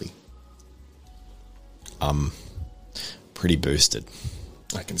 Weekly? Pretty boosted.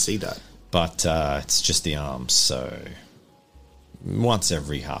 I can see that. But it's just the arms, so once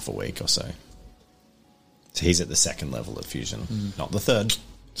every half a week or so. So he's at the 2nd level of fusion, not the 3rd.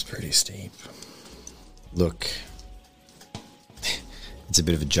 It's pretty steep. Look, it's a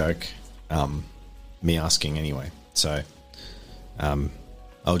bit of a joke, me asking anyway. So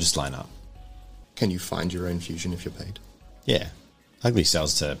I'll just line up. Can you find your own fusion if you're paid? Yeah. Ugly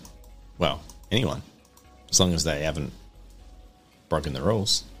sells to, well, anyone. As long as they haven't broken the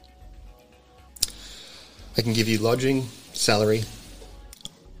rules. I can give you lodging, salary,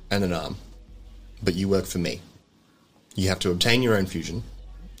 and an arm. But you work for me. You have to obtain your own fusion,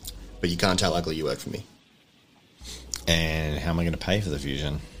 but you can't tell Ugly you work for me. And how am I going to pay for the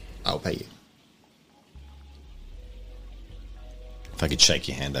fusion? I'll pay you. If I could shake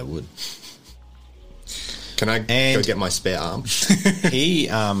your hand, I would. Can I go get my spare arm? He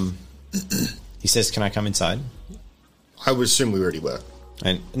says, "Can I come inside?" I would assume we already were.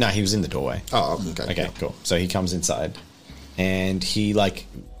 And no, he was in the doorway. Oh, okay. Okay, Yeah. cool. So he comes inside, and he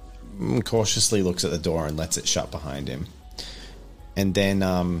cautiously looks at the door and lets it shut behind him. And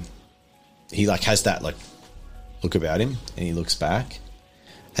then he has that look about him, and he looks back,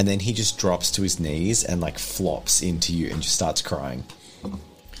 and then he just drops to his knees and flops into you and just starts crying.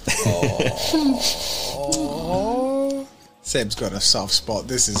 Seb's got a soft spot.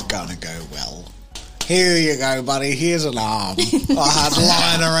 This is gonna go well. Here you go, buddy. Here's an arm. I had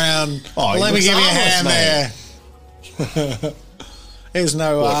lying around. Oh, Let me looks give you a harmless, hand there. There's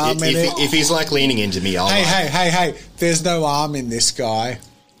no arm in it. If he's leaning into me, I'll Hey. There's no arm in this guy.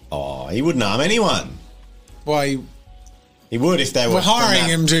 Oh, he wouldn't harm anyone. Why? He would if they were We're hiring from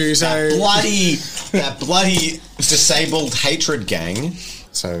him to, so... that bloody disabled hatred gang.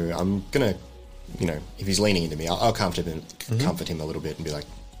 So I'm gonna, if he's leaning into me, I'll comfort him a little bit and be like,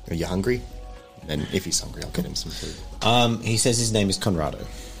 "Are you hungry?" And if he's hungry, I'll get him some food. He says his name is Conrado.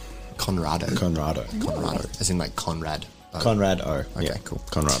 Conrado. Conrado. As in Conrad. Conrad O. Okay, Yeah, cool.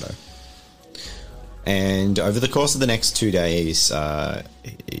 Conrado. And over the course of the next 2 days,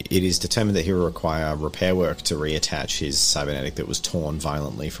 it is determined that he will require repair work to reattach his cybernetic that was torn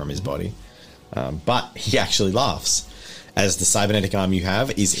violently from his body. But he actually laughs, as the cybernetic arm you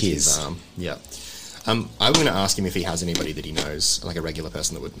have is his. Yeah. I'm going to ask him if he has anybody that he knows, like a regular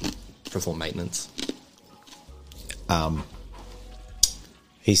person that would perform maintenance.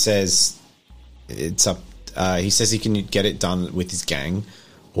 He says it's up. He says he can get it done with his gang,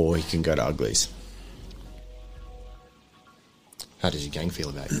 or he can go to Ugly's. How does your gang feel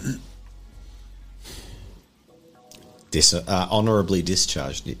about you? Honorably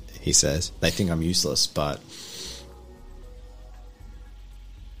discharged, he says. They think I'm useless, but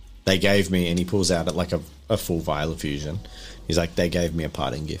they gave me, and he pulls out a full vial of fusion. He's like, they gave me a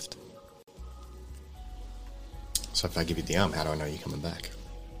parting gift. So if I give you the arm, how do I know you're coming back?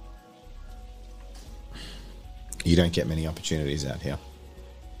 You don't get many opportunities out here.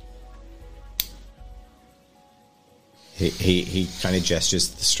 He kind of gestures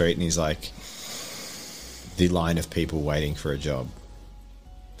to the street, and he's like, the line of people waiting for a job.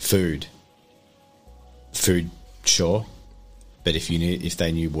 Food, sure, but if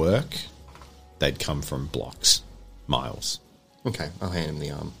they knew work, they'd come from blocks, miles. Okay, I'll hand him the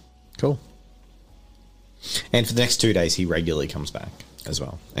arm. Cool. And for the next 2 days, he regularly comes back as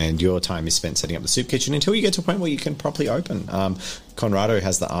well. And your time is spent setting up the soup kitchen until you get to a point where you can properly open. Conrado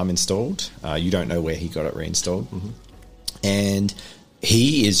has the arm installed. You don't know where he got it reinstalled. Mm-hmm. And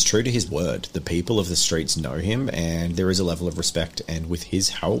he is true to his word. The people of the streets know him, and there is a level of respect. And with his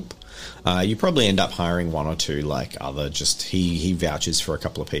help, you probably end up hiring one or two he vouches for a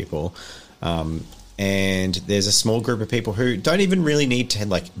couple of people. And there's a small group of people who don't even really need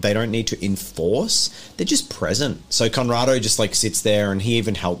to, they don't need to enforce. They're just present. So Conrado just, sits there, and he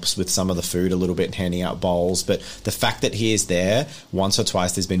even helps with some of the food a little bit, handing out bowls. But the fact that he is there, once or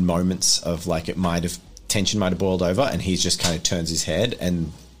twice, there's been moments of, tension might have boiled over, and he just kind of turns his head,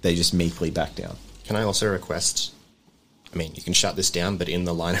 and they just meekly back down. Can I also request, you can shut this down, but in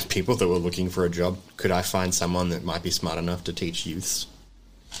the line of people that were looking for a job, could I find someone that might be smart enough to teach youths?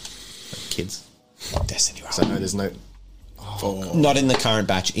 Kids? Destiny roll. So no, there's no... Not in the current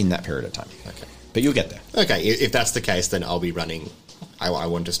batch in that period of time. Okay. But you'll get there. Okay, if that's the case, then I'll be running... I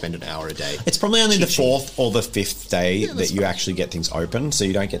want to spend an hour a day. It's probably only the 4th or the 5th day that you actually get things open, so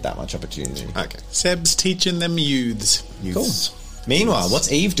you don't get that much opportunity. Okay. Seb's teaching them youths. Cool. Meanwhile,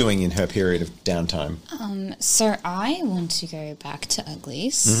 what's Eve doing in her period of downtime? So I want to go back to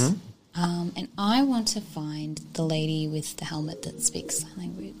Ugly's, and I want to find the lady with the helmet that speaks sign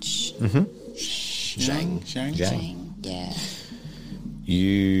language. Zhang. Jane, yeah. Do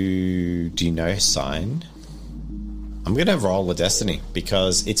you know sign? I'm going to roll a destiny,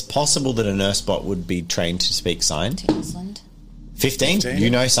 because it's possible that a nurse bot would be trained to speak sign. To Ausland. 15?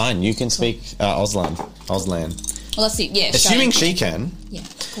 You know sign. You can speak Auslan. Well, let's see. Yeah, Assuming she can. Yeah,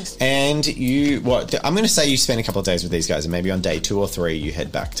 of course. And I'm going to say you spend a couple of days with these guys, and maybe on day 2 or 3 you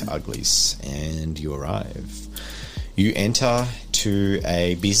head back to Ugly's, and you arrive. You enter to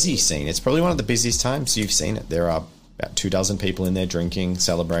a busy scene. It's probably one of the busiest times you've seen it. There are about 24 people in there drinking,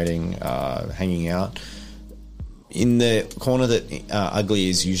 celebrating, hanging out. in the corner that Ugly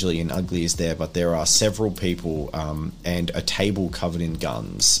is usually in, Ugly is there, but there are several people and a table covered in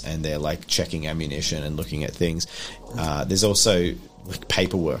guns, and they're like checking ammunition and looking at things. There's also like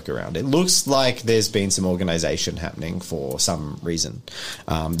paperwork around. It looks like there's been some organisation happening for some reason.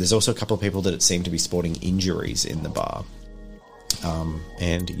 There's also a couple of people that seem to be sporting injuries in the bar.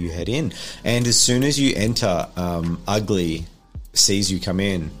 And you head in, and as soon as you enter, Ugly sees you come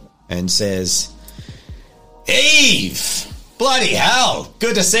in and says, "Eve! Bloody hell!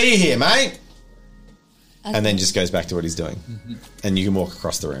 Good to see you here, mate!" Okay. And then just goes back to what he's doing. And you can walk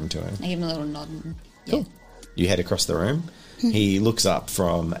across the room to him. I give him a little nod. And, yeah. Cool. You head across the room. He looks up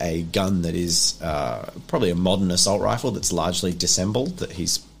from a gun that is probably a modern assault rifle that's largely disassembled, that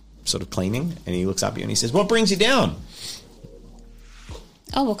he's sort of cleaning, and he looks up at you and he says, "What brings you down?"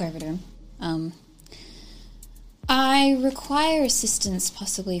 I'll walk over to him. I require assistance,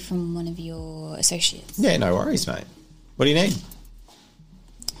 possibly from one of your associates. Yeah, no worries, mate. What do you need?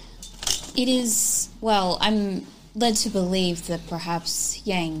 It is, well, I'm led to believe that perhaps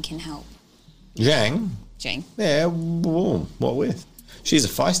Yang can help. Zhang? Jang. Yeah, whoa, what with? She's a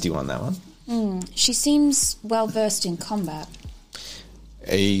feisty one, that one. She seems well versed in combat.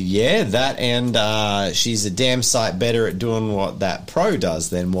 Yeah, that, and she's a damn sight better at doing what that pro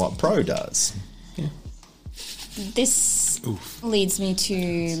does than what pro does. Yeah. This leads me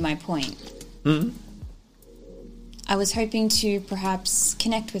to my point. I was hoping to perhaps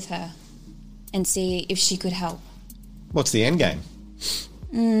connect with her and see if she could help. What's the end game?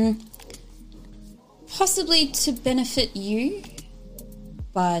 Possibly to benefit you,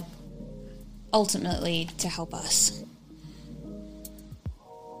 but ultimately to help us.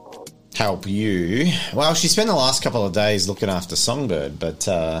 Help you? Well, she spent the last couple of days looking after Songbird, but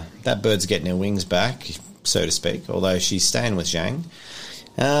that bird's getting her wings back, so to speak, although she's staying with Zhang.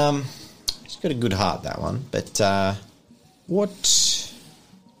 She's got a good heart, that one. But what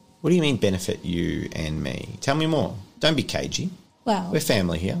do you mean benefit you and me? Tell me more. Don't be cagey. Well, We're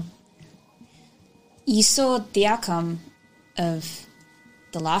family here. you saw the outcome of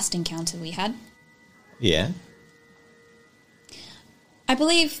the last encounter we had. Yeah. I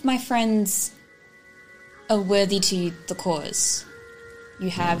believe my friends are worthy to the cause. You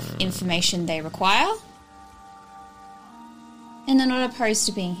have information they require, and they're not opposed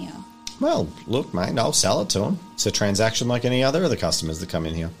to being here. Well, look, mate, I'll sell it to them. It's a transaction like any other of the customers that come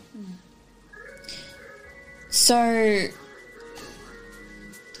in here. So,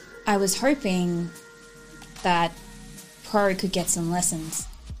 I was hoping that Pro could get some lessons.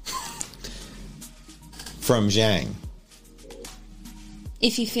 From Zhang.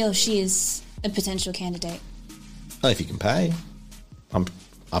 If you feel she is a potential candidate. Well, if you can pay. I'm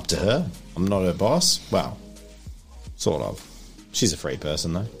up to her. I'm not her boss. Well, sort of. She's a free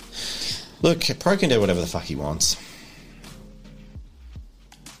person, though. Look, Pro can do whatever the fuck he wants.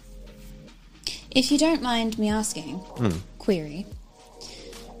 If you don't mind me asking, query,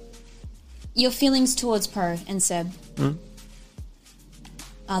 your feelings towards Pro and Seb,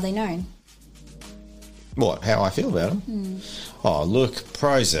 are they known? What, how I feel about him? Oh, look,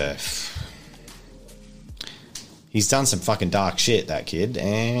 Pro's he's done some fucking dark shit, that kid,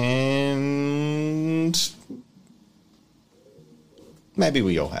 and maybe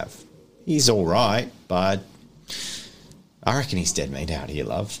we all have. He's alright, but I reckon he's dead meat out here,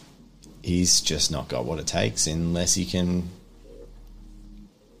 love. He's just not got what it takes unless he can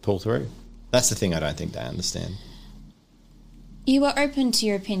pull through. That's the thing I don't think they understand. You are open to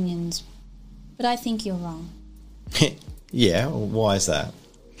your opinions, but I think you're wrong. Yeah, why is that?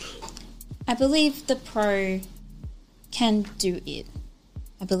 I believe the Pro can do it.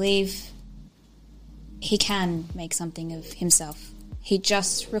 I believe he can make something of himself. He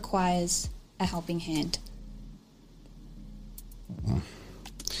just requires a helping hand.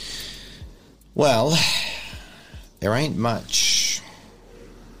 Well, there ain't much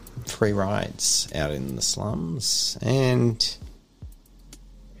free rides out in the slums, and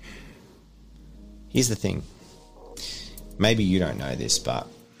here's the thing. Maybe you don't know this, but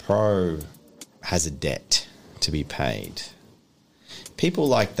Pro has a debt to be paid. People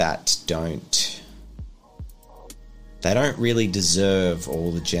like that don't really deserve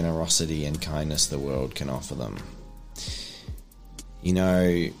all the generosity and kindness the world can offer them. You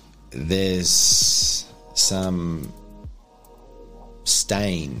know, there's some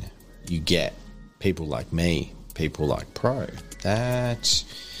stain you get, people like me, people like Pro, that,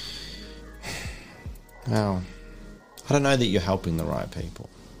 well, I don't know that you're helping the right people.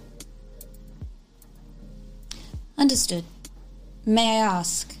 Understood. May I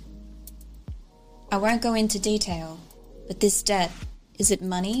ask? I won't go into detail, but this debt, is it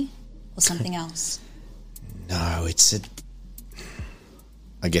money or something else? No, it's a...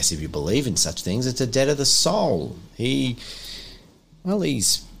 I guess if you believe in such things, it's a debt of the soul. He's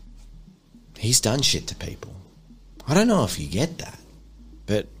done shit to people. I don't know if you get that,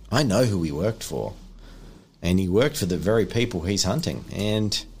 but I know who he worked for. And he worked for the very people he's hunting.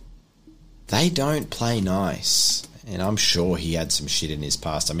 And they don't play nice. And I'm sure he had some shit in his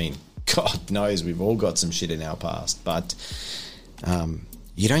past. I mean, God knows we've all got some shit in our past. But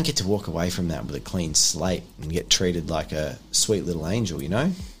you don't get to walk away from that with a clean slate and get treated like a sweet little angel, you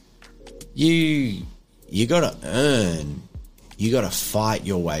know? You got to earn, you got to fight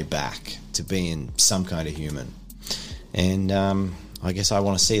your way back to being some kind of human. And I guess I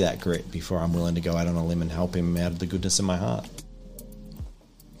want to see that grit before I'm willing to go out on a limb and help him out of the goodness of my heart.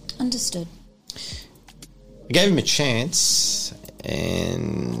 Understood. I gave him a chance,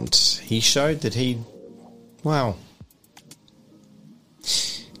 and he showed that he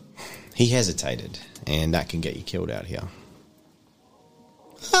hesitated, and that can get you killed out here.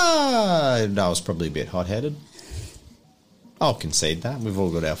 I was probably a bit hot-headed. I'll concede that. We've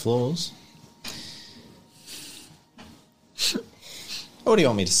all got our flaws. What do you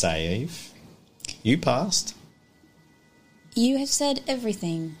want me to say, Eve? You passed. You have said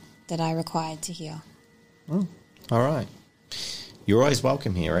everything that I required to hear. Oh, all right. You're always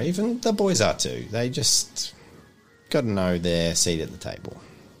welcome here, Eve, and the boys are too. They just got to know their seat at the table.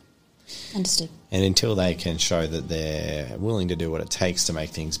 Understood. And until they can show that they're willing to do what it takes to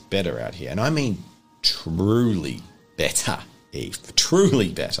make things better out here, and I mean truly better, Eve, truly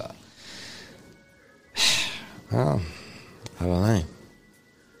better. Oh, I don't know.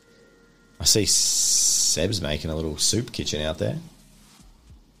 I see Seb's making a little soup kitchen out there.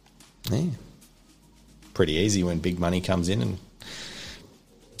 Yeah. Pretty easy when big money comes in and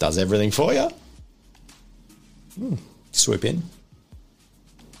does everything for you. Swoop in.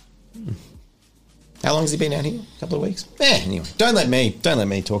 How long has he been out here? A couple of weeks? Anyway, don't let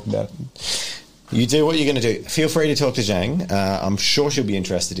me talk about it. You do what you're going to do. Feel free to talk to Zhang. I'm sure she'll be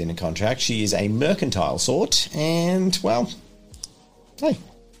interested in a contract. She is a mercantile sort, and, well, hey,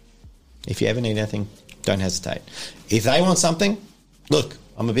 if you ever need anything, don't hesitate. If they want something, look,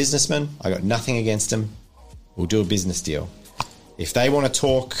 I'm a businessman. I got nothing against them. We'll do a business deal. If they want to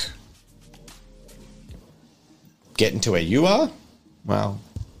talk, getting to where you are, well,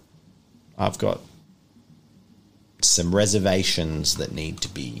 I've got some reservations that need to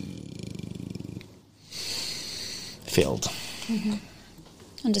be filled. Mm-hmm.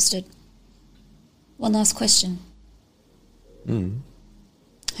 Understood. One last question.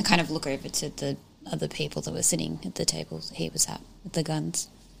 I kind of look over to the other people that were sitting at the tables he was at with the guns.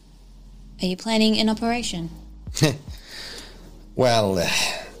 Are you planning an operation? Well,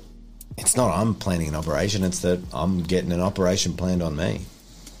 it's not I'm planning an operation, it's that I'm getting an operation planned on me.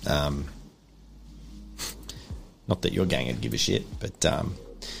 Not that your gang would give a shit, but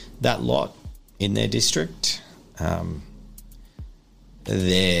that lot in their district,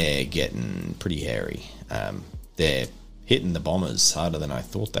 they're getting pretty hairy. They're hitting the bombers harder than I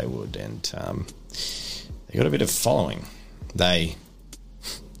thought they would, and they got a bit of following. They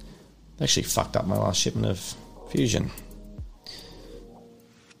actually fucked up my last shipment of fusion.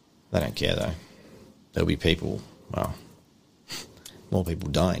 They don't care, though. There'll be people, well, more people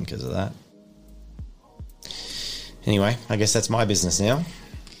dying because of that. Anyway, I guess that's my business now.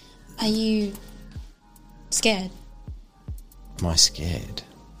 Are you scared? Am I scared?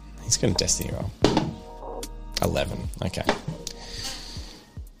 He's got a destiny roll. 11. Okay.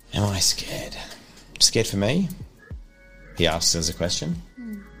 Am I scared? Scared for me? He asks as a question.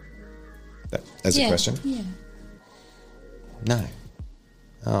 As a question? Yeah. No.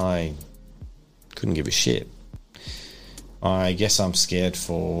 I couldn't give a shit. I guess I'm scared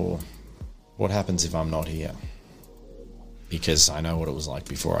for what happens if I'm not here. Because I know what it was like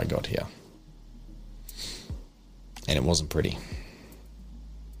before I got here. And it wasn't pretty.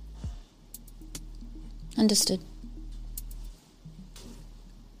 Understood.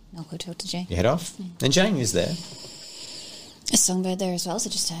 I'll go talk to Jane. You head off? And Jane is there. Is Songbird there as well? Is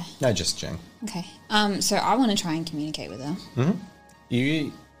it just her? No, just Jane. Okay. So I want to try and communicate with her.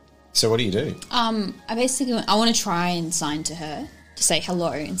 So what do you do? I want to try and sign to her to say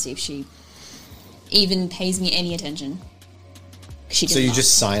hello and see if she even pays me any attention. So you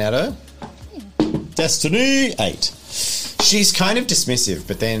just sign at her? Yeah. Destiny 8. She's kind of dismissive,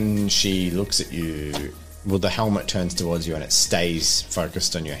 but then she looks at you. Well, the helmet turns towards you and it stays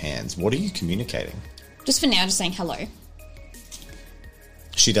focused on your hands. What are you communicating? Just for now, just saying hello.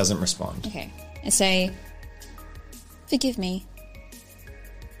 She doesn't respond. Okay. I say, forgive me.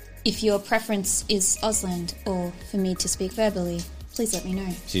 If your preference is Ausland or for me to speak verbally, please let me know.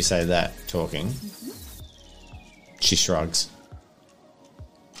 So you say that, talking. She shrugs.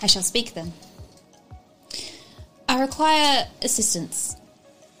 I shall speak then. I require assistance.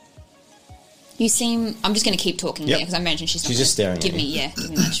 You seem... I'm just going to keep talking Yep. here because I imagine she's not She's gonna just staring at give you. give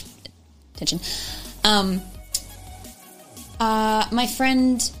me much attention. My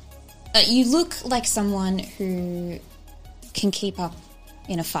friend... you look like someone who can keep up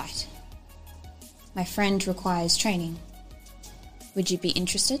in a fight. My friend requires training. Would you be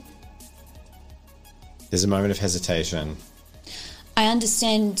interested? There's a moment of hesitation. I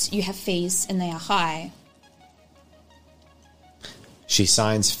understand you have fees and they are high. She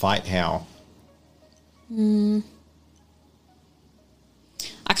signs Fight How. I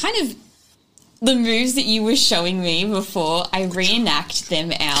kind of... The moves that you were showing me before, I reenact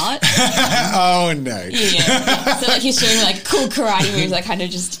them out. Oh no. Yeah. So like you're showing me like cool karate moves, I kind of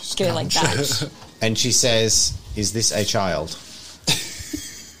just go like that. And she says, is this a child?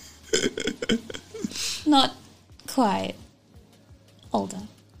 Not quite. Older.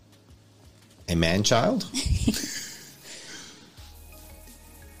 A man-child?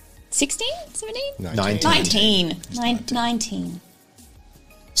 16? 17? 19. 19.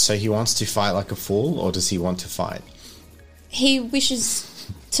 So he wants to fight like a fool, or does he want to fight? He wishes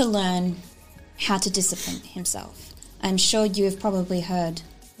to learn how to discipline himself. I'm sure you have probably heard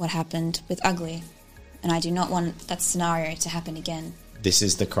what happened with Ugly, and I do not want that scenario to happen again. This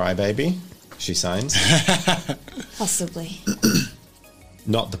is the crybaby, she signs. Possibly.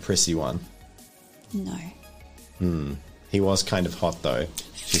 Not the prissy one. No. He was kind of hot, though,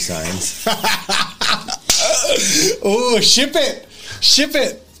 she signs. Oh, ship it! Ship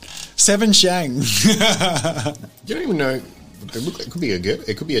it! 7 Shang. You don't even know. They look like, it could be a girl.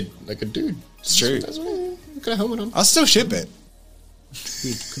 It could be a dude. It's true. Got a helmet on. I'll still ship it.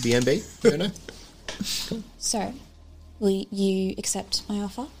 Could be MB. You don't know. So, will you accept my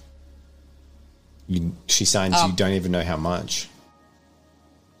offer? She signs, you don't even know how much.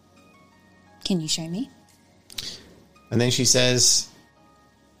 Can you show me? And then she says,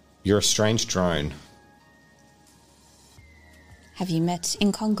 you're a strange drone. Have you met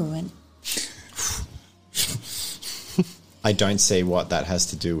Incongruent? I don't see what that has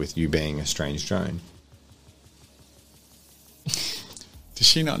to do with you being a strange drone. Does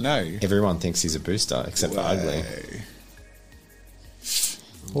she not know? Everyone thinks he's a booster, except for Ugly.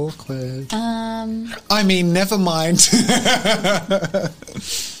 Awkward. I mean, never mind.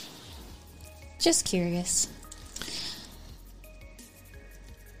 Just curious.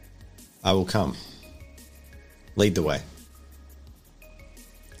 I will come. Lead the way.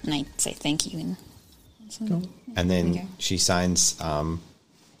 And I say thank you and... And then Okay. she signs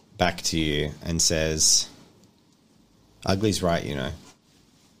back to you and says, Ugly's right, you know.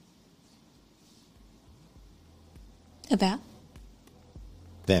 About?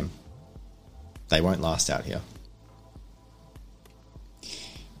 Them. They won't last out here.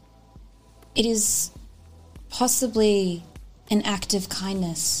 It is possibly an act of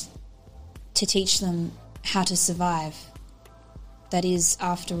kindness to teach them how to survive. That is,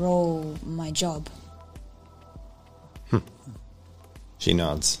 after all, my job. She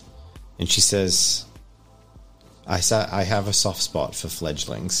nods. And she says, I have a soft spot for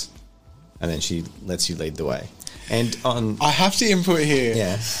fledglings. And then she lets you lead the way. And on... I have to input here.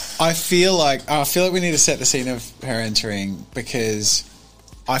 Yeah. I feel like we need to set the scene of her entering, because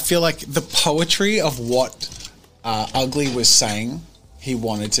I feel like the poetry of what Ugly was saying he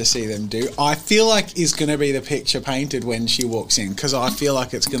wanted to see them do, I feel like is going to be the picture painted when she walks in, because I feel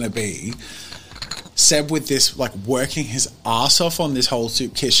like it's going to be Seb with this, like, working his ass off on this whole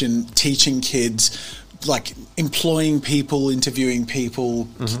soup kitchen, teaching kids, like, employing people, interviewing people,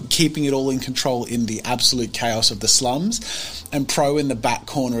 keeping it all in control in the absolute chaos of the slums, and Pro in the back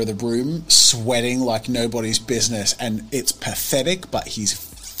corner of the room sweating like nobody's business, and it's pathetic, but he's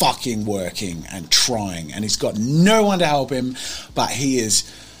fucking working and trying, and he's got no one to help him, but he is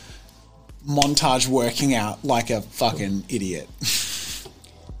montage working out like a fucking idiot.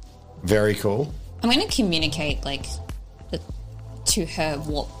 Very cool. I'm going to communicate, like, to her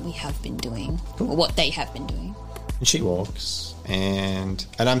what we have been doing, or what they have been doing. And she walks, and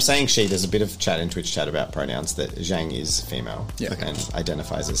I'm saying she, there's a bit of chat in Twitch chat about pronouns, that Zhang is female and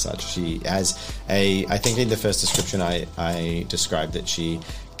identifies as such. She has I think in the first description I described that she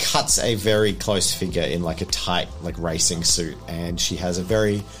cuts a very close figure in like a tight, like, racing suit, and she has a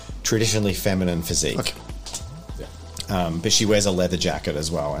very traditionally feminine physique. Okay. But she wears a leather jacket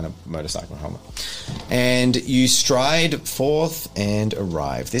as well and a motorcycle helmet. And you stride forth and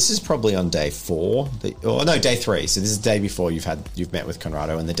arrive. This is probably on day 4. Day 3. So this is the day before you've met with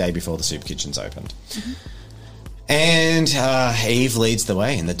Conrado, and the day before the soup kitchen's opened. Mm-hmm. And Eve leads the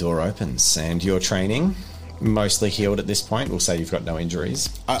way, and the door opens. And you're training mostly healed at this point. We'll say you've got no injuries.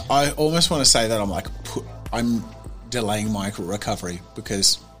 I almost want to say that I'm delaying my recovery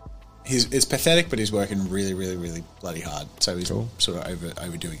because it's pathetic, but he's working really, really, really bloody hard. So he's sort of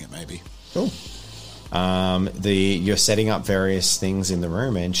overdoing it, maybe. Cool. You're setting up various things in the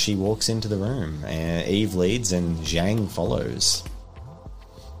room, and she walks into the room. And Eve leads, and Zhang follows.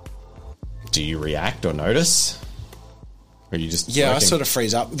 Do you react or notice? Or are you just I working? sort of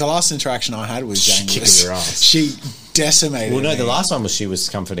freeze up. The last interaction I had with Zhang Kicking was your ass. she decimated. Well, no, me. the last one was she was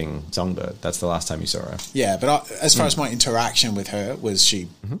comforting Songbird. That's the last time you saw her. Yeah, but as far as my interaction with her was, she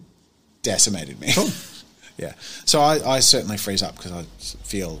decimated me. Yeah, so I certainly freeze up because I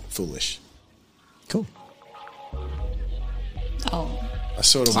feel foolish. Cool. Oh, I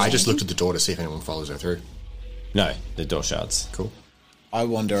sort of. I just looked at the door to see if anyone follows her through. No, the door shuts. Cool. I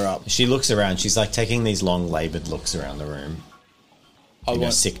wander up. She looks around. She's like taking these long, laboured looks around the room.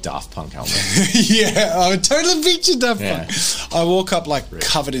 Sick Daft Punk helmet. Yeah, I would totally beat you, Daft Yeah. Punk. I walk up like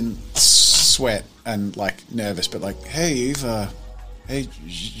covered in sweat and like nervous, but like, hey Eve, hey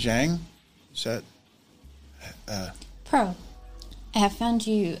Zhang, is that? Pro, I have found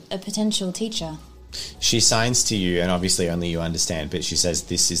you a potential teacher. She signs to you, and obviously only you understand, but she says,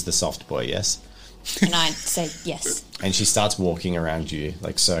 "This is the soft boy, yes?" And I say yes. And she starts walking around you,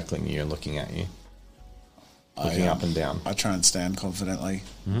 like circling you and looking at you. Looking up and down. I try and stand confidently.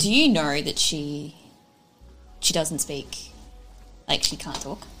 Do you know that she doesn't speak? Like, she can't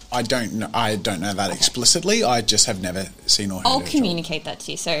talk? I don't know that explicitly. I just have never seen or heard I'll her talk. communicate that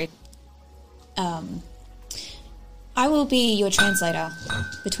to you. So, I will be your translator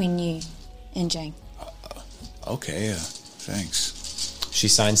between you and Jane. Okay, thanks. She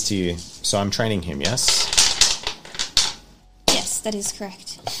signs to you. So I'm training him, yes? Yes, that is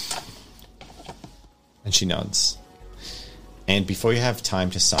correct. And she nods. And before you have time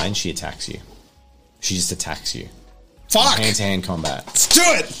to sign, she attacks you. She just attacks you. Fuck! Hand-to-hand combat. Let's do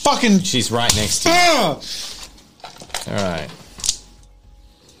it! Fucking... She's right next to you. Alright.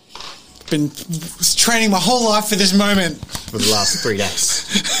 Been training my whole life for this moment. For the last 3 days.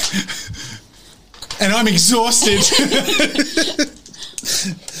 And I'm exhausted.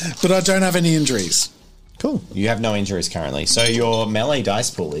 But I don't have any injuries. Cool. You have no injuries currently. So your melee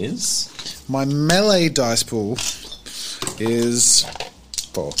dice pool is... My melee dice pool is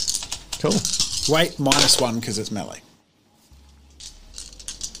 4. Cool. Wait, -1 because it's melee.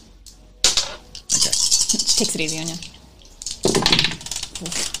 Okay. She takes it easy on you.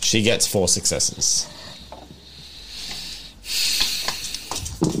 She gets 4 successes.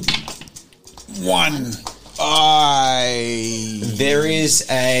 1. There is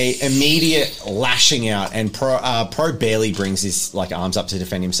a immediate lashing out, and Pro barely brings his like arms up to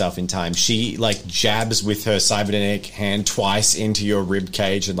defend himself in time. She like jabs with her cybernetic hand twice into your rib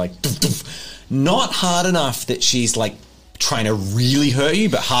cage and like doof, doof. Not hard enough that she's like trying to really hurt you,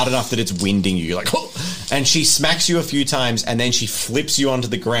 but hard enough that it's winding you. You're like, oh! And she smacks you a few times, and then she flips you onto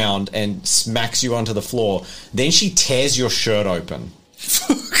the ground and smacks you onto the floor. Then she tears your shirt open.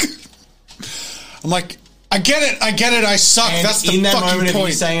 I'm like, I get it, I suck. And that's the in that fucking moment of you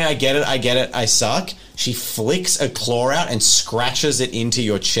point. saying, I get it, I suck, she flicks a claw out and scratches it into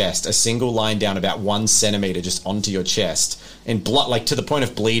your chest, a single line down about 1 centimeter just onto your chest, and blood, like to the point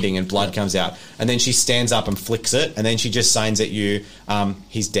of bleeding, and blood comes out. And then she stands up and flicks it, and then she just signs at you,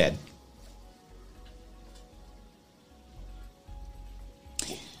 he's dead.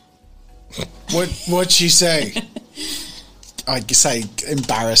 What'd she say? I say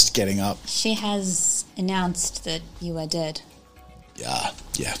embarrassed getting up. She has announced that you are dead. Yeah.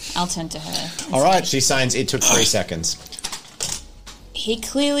 I'll turn to her. All right. She signs, it took 3 seconds. He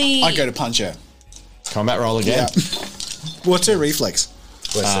clearly... I go to punch her. Combat roll again. Yeah. What's her reflex?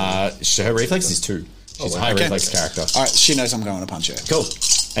 Her reflex is 2. She's a high Okay. reflex character. All right, she knows I'm going to punch her. Cool.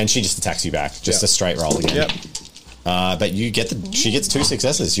 And she just attacks you back. Just Yep. a straight roll again. Yep. But you get she gets 2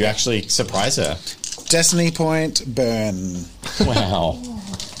 successes. You actually surprise her. Destiny point, burn. Wow.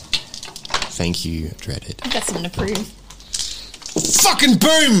 Thank you, Dreaded. That's something to prove. Fucking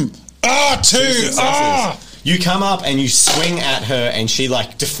boom! 2! You come up and you swing at her, and she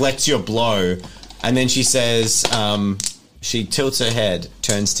like deflects your blow, and then she says, she tilts her head,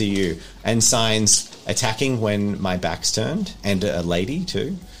 turns to you, and signs attacking when my back's turned, and a lady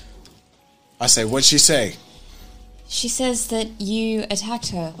too. I say, what'd she say? She says that you attacked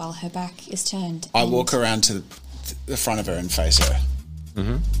her while her back is turned. I and- walk around to the front of her and face her.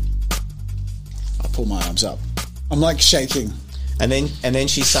 Mm-hmm. I pull my arms up. I'm like shaking. And then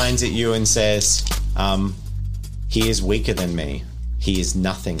she signs at you and says, he is weaker than me. He is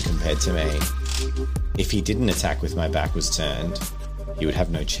nothing compared to me. If he didn't attack with my back was turned, he would have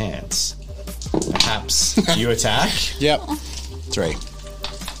no chance. And Perhaps you attack. Yep. 3.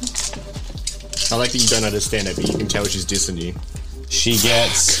 I like that you don't understand it, but you can tell she's dissing you. She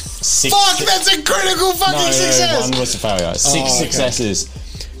gets 6. Fuck, that's a critical fucking success! One was a failure. 6 successes.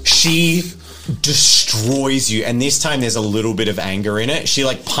 She destroys you, and this time there's a little bit of anger in it. She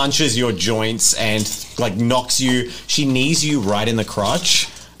like punches your joints and like knocks you. She knees you right in the crotch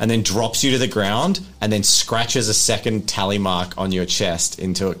and then drops you to the ground and then scratches a second tally mark on your chest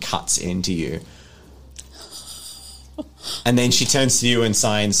until it cuts into you. And then she turns to you and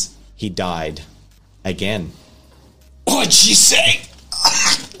signs, "He died again." What'd she say?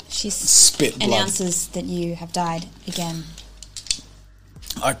 She Spit blood. announces that you have died again.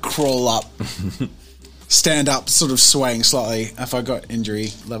 I crawl up, stand up, sort of swaying slightly. Have I got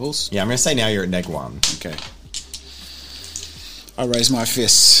injury levels? Yeah, I'm going to say now you're at -1. Okay. I raise my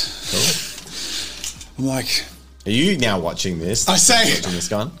fists. I'm like, Are you now watching this? I say, watching this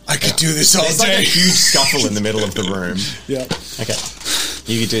gun? I could do this all There's like a day. huge scuffle in the middle of the room. Yeah. Okay.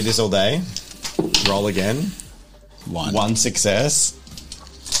 You could do this all day. Roll again. 1 success.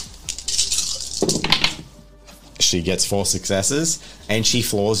 She gets 4 successes, and she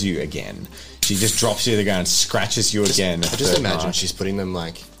floors you again. She just drops you to the ground, scratches you again. I just imagine she's putting them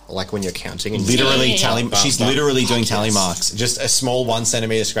like when you're counting. And literally Yeah. tally. Bum, She's bum. literally doing tally marks. Just a small 1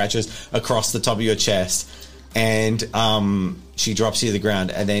 centimeter scratches across the top of your chest, and she drops you to the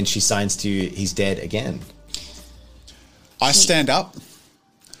ground, and then she signs to you, "He's dead again." I stand up.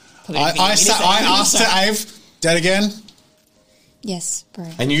 I asked to Ave, dead again? Yes, bro.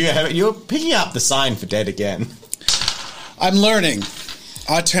 And you're picking up the sign for dead again. I'm learning.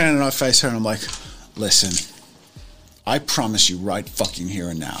 I turn and I face her and I'm like, listen, I promise you right fucking here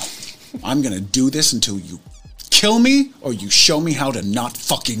and now, I'm going to do this until you kill me or you show me how to not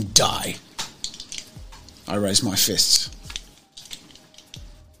fucking die. I raise my fists.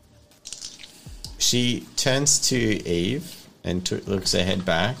 She turns to Eve and looks her head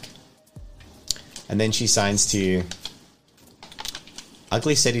back. And then she signs to you.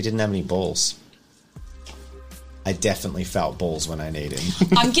 Ugly said he didn't have any balls. I definitely felt balls when I need him.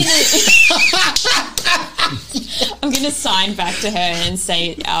 I'm gonna sign back to her and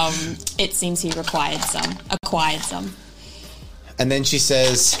say, it seems he acquired some. And then she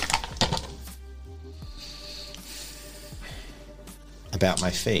says, about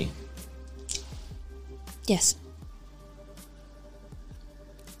my fee. Yes.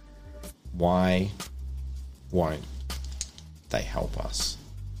 Why won't they help us?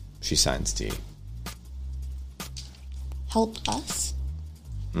 She signs to you. Help us?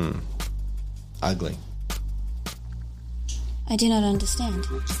 Ugly. I do not understand.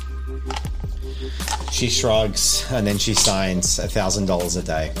 She shrugs and then she signs $1,000 a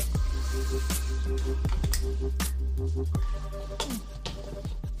day.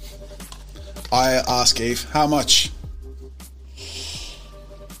 I ask Eve, how much?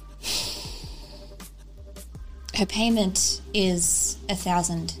 Her payment is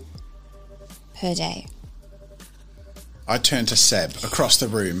 1,000 per day. I turn to Seb across the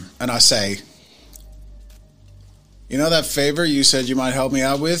room and I say, you know that favor you said you might help me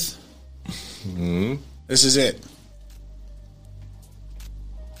out with? Mm-hmm. This is it.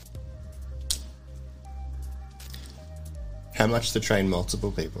 How much to train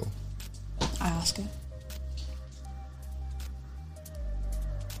multiple people? I ask her.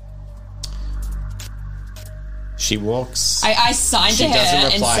 She walks. I sign She to her doesn't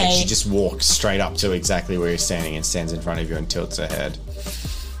and reply. say, She just walks straight up to exactly where you're standing and stands in front of you and tilts her head.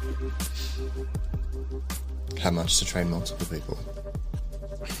 How much to train multiple people?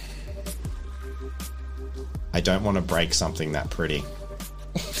 I don't want to break something that pretty.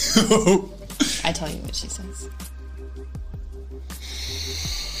 I tell you what she says.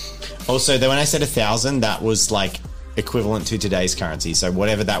 Also, when I said 1,000, that was like equivalent to today's currency. So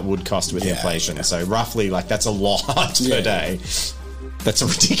whatever that would cost with Yeah, inflation. yeah. So roughly, like that's a lot per Yeah. day. That's a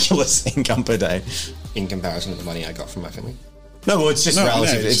ridiculous income per day. In comparison to the money I got from my family? No, well, it's just No,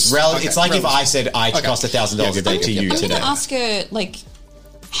 relative. no, it's okay, It's like if relative. I said I cost $1,000 a day to you I'm today, gonna ask her, like,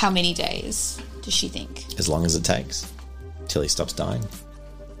 how many days does she think? as long as it takes till he stops dying.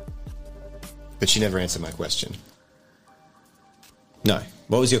 But she never answered my question. No.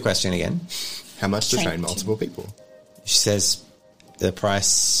 What was your question again? How much to Train train multiple people? She says the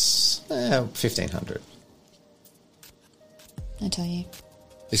price 1,500. I tell you.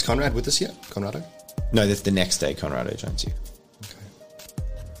 Is Conrad with us yet? Conrado? No, that's the next day. Conrado joins you. Okay.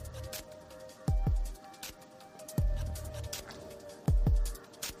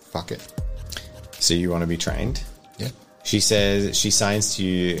 Fuck it. So you want to be trained? Yeah. She says she signs to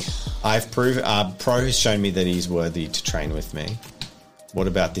you. I've proven. Pro has shown me that he's worthy to train with me. What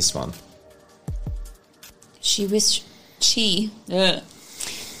about this one? She wishes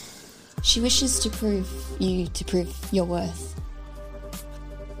to prove your worth.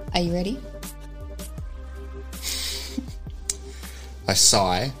 Are you ready? I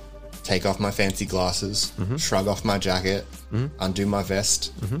sigh, take off my fancy glasses, shrug off my jacket, undo my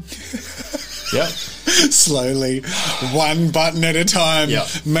vest. Yep. Slowly, one button at a time, Yep.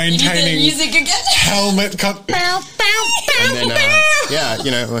 maintaining music again. helmet cut. And then,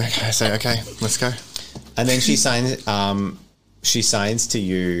 I say, okay, let's go. And then she signs. She signs to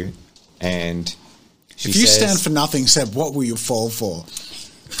you, and she If you says, stand for nothing, Seb, what will you fall for?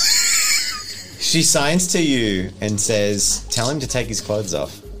 She signs to you and says, "Tell him to take his clothes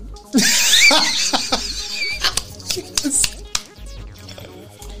off."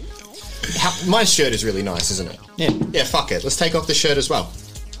 My shirt is really nice, isn't it? Yeah. Yeah, fuck it. Let's take off the shirt as well.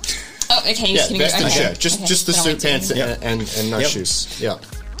 Oh, okay. You're Yeah, just gonna vest go, and okay. shirt. Just the Then I'll suit wait till pants you- Yep. and no Yep. shoes. Yeah.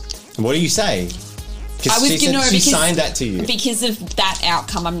 What do you say? I Because was she said gonna she signed that to you. because of that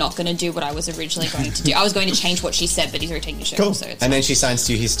outcome. I'm not going to do what I was originally going to do. I was going to change what she said, but he's already taken your shirt Cool. off, so it's And then she signs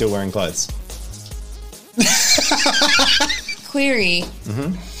to you. He's still wearing clothes. Query.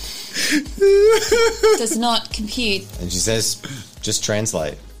 Does not compute. And she says, "Just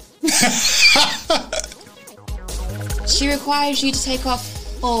translate." She requires you to take off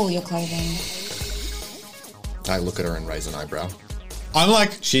all your clothing. I look at her and raise an eyebrow. I'm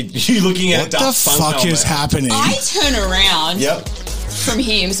like, You looking at what the Daft Punk fuck helmet. is happening? I turn around Yep. from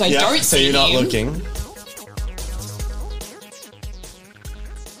him, so I Yep. don't So see you're not him. looking.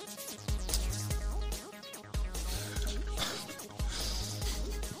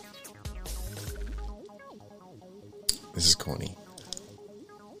 This is corny.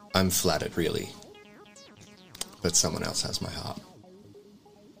 I'm flattered, really. But someone else has my heart.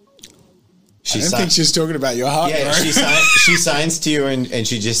 I don't think she's talking about your heart, Yeah, bro. she signs to you and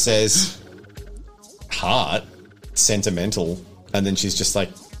she just says, "Heart, sentimental," and then she's just like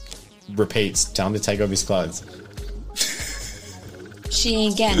repeats, "Tell him to take off his clothes." She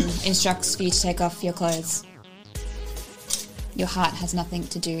again instructs for you to take off your clothes. Your heart has nothing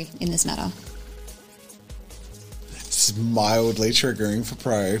to do in this matter. It's mildly triggering for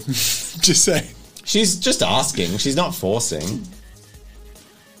Pro. Just say. She's just asking. She's not forcing.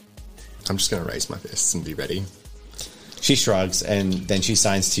 I'm just going to raise my fists and be ready. She shrugs and then she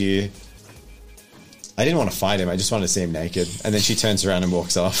signs to you. I didn't want to fight him. I just wanted to see him naked. And then she turns around and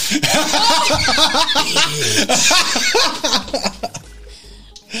walks off.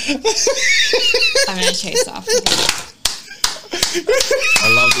 I'm going to chase off. I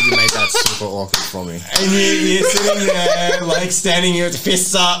love that you made that super awkward for me. And you're sitting there, like standing here with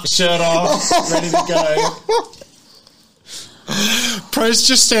fists up, shirt off, ready to go. Pro's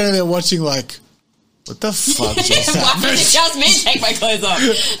just standing there watching like, what the fuck just Why happened? did it just me take my clothes off?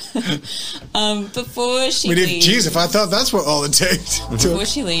 Before she We did, leaves, geez, if I thought that's what all it takes. before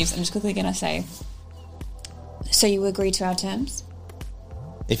she leaves, I'm just quickly going to say, So you agree to our terms?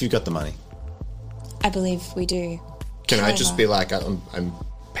 If you've got the money. I believe we do. Can I just However- be like, I'm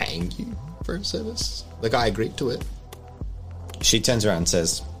paying you for a service? Like, I agreed to it. She turns around and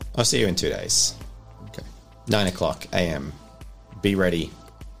says, "I'll see you in 2 days. Okay. 9:00 a.m. Be ready."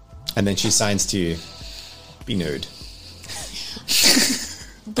 And then she signs to you, "Be nude."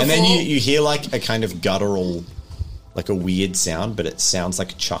 And then you hear like a kind of guttural, like a weird sound, but it sounds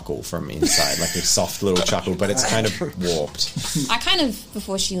like a chuckle from inside, like a soft little chuckle, but it's kind of warped. I kind of,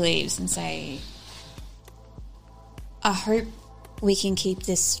 before she leaves, and say, I hope we can keep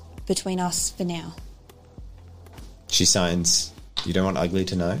this between us for now. She signs, "You don't want Ugly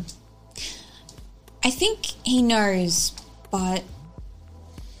to know?" I think he knows, but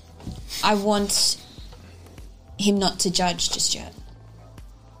I want him not to judge just yet.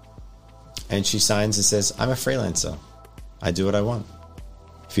 And she signs and says, "I'm a freelancer. I do what I want.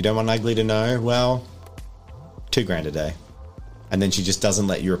 If you don't want Ugly to know, well, $2,000 a day." And then she just doesn't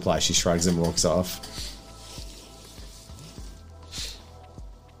let you reply. She shrugs and walks off.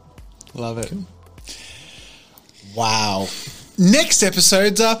 Love it. Wow. Next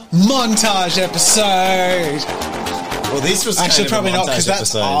episode's a montage episode. Well, this was Actually, kind probably of a not, montage because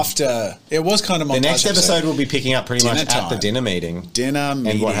that's episode. after. It was kind of montage. The next episode will be picking up pretty much Dinner at the time. dinner meeting. Dinner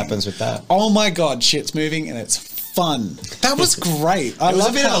meeting. And what happens with that? Oh my god, shit's moving and it's fun. That was great. I It was a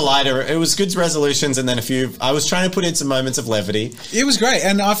love bit of how a lighter. It was good resolutions and then a few. I was trying to put in some moments of levity. it was great,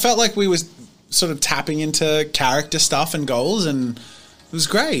 and I felt like we was sort of tapping into character stuff and goals, and it was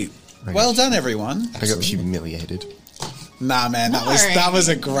great. Well done, everyone. I got humiliated. Nah, man, that was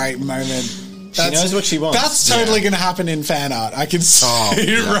a great moment. She knows what she wants. That's totally going to happen in fan art. I can see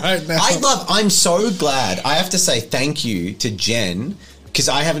it right now. I'm so glad. I have to say thank you to Jen because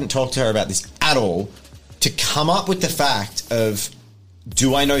I haven't talked to her about this at all. to come up with the fact of,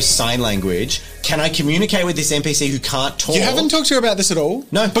 do I know sign language? Can I communicate with this NPC who can't talk? You haven't talked to her about this at all?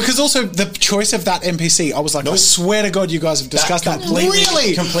 No. Because also the choice of that NPC, I was like, I swear to God, you guys have discussed that.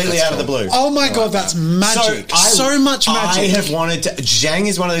 Really? Completely out of the blue. Oh my God, that's magic. So much magic. I have wanted to... Zhang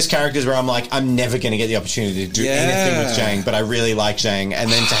is one of those characters where I'm like, I'm never going to get the opportunity to do anything with Zhang, but I really like Zhang.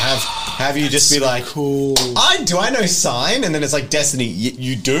 And then to have you just be like, cool. Do I know sign? And then it's like, Destiny,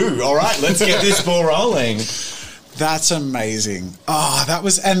 you do. All right, let's get this ball rolling. That's amazing.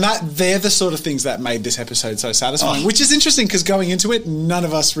 They're the sort of things that made this episode so satisfying, which is interesting because going into it, none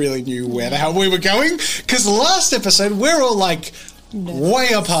of us really knew where the hell we were going. Because last episode, we're all like way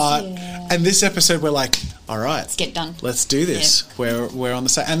apart. Yeah. And this episode, we're like, all right, let's get done. Let's do this. Yeah. We're on the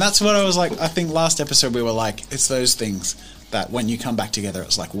same. And that's what I was like. I think last episode we were like, it's those things that when you come back together,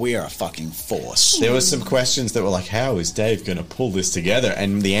 it's like, we are a fucking force. There were some questions that were like, how is Dave going to pull this together?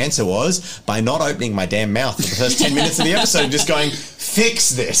 And the answer was, by not opening my damn mouth for the first 10 minutes of the episode, just going, fix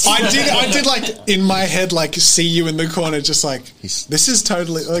this. I did like, in my head, like, see you in the corner, just like, this is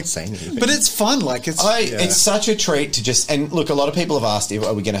totally, like, saying anything. But it's fun, like, it's such a treat to just, and look, a lot of people have asked,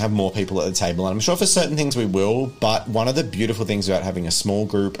 are we going to have more people at the table? And I'm sure for certain things we will, but one of the beautiful things about having a small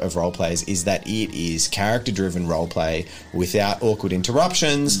group of role players is that it is character-driven role play without awkward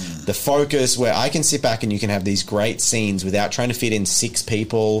interruptions, the focus where I can sit back and you can have these great scenes without trying to fit in 6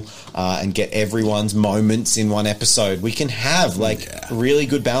 people and get everyone's moments in one episode. We can have really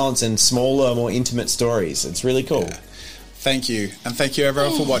good balance and smaller, more intimate stories. It's really cool. Yeah. Thank you. And thank you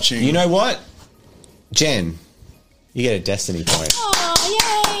everyone for watching. You know what? Jen, you get a Destiny point. Oh,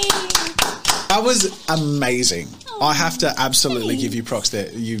 yay! That was amazing. I have to absolutely give you props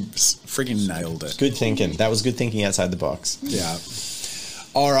there. You friggin' nailed it. Good thinking. That was good thinking outside the box. Yeah.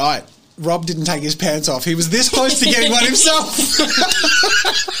 All right. Rob didn't take his pants off. He was this close to getting one himself.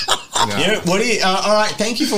 Yeah. What do you? All right. Thank you for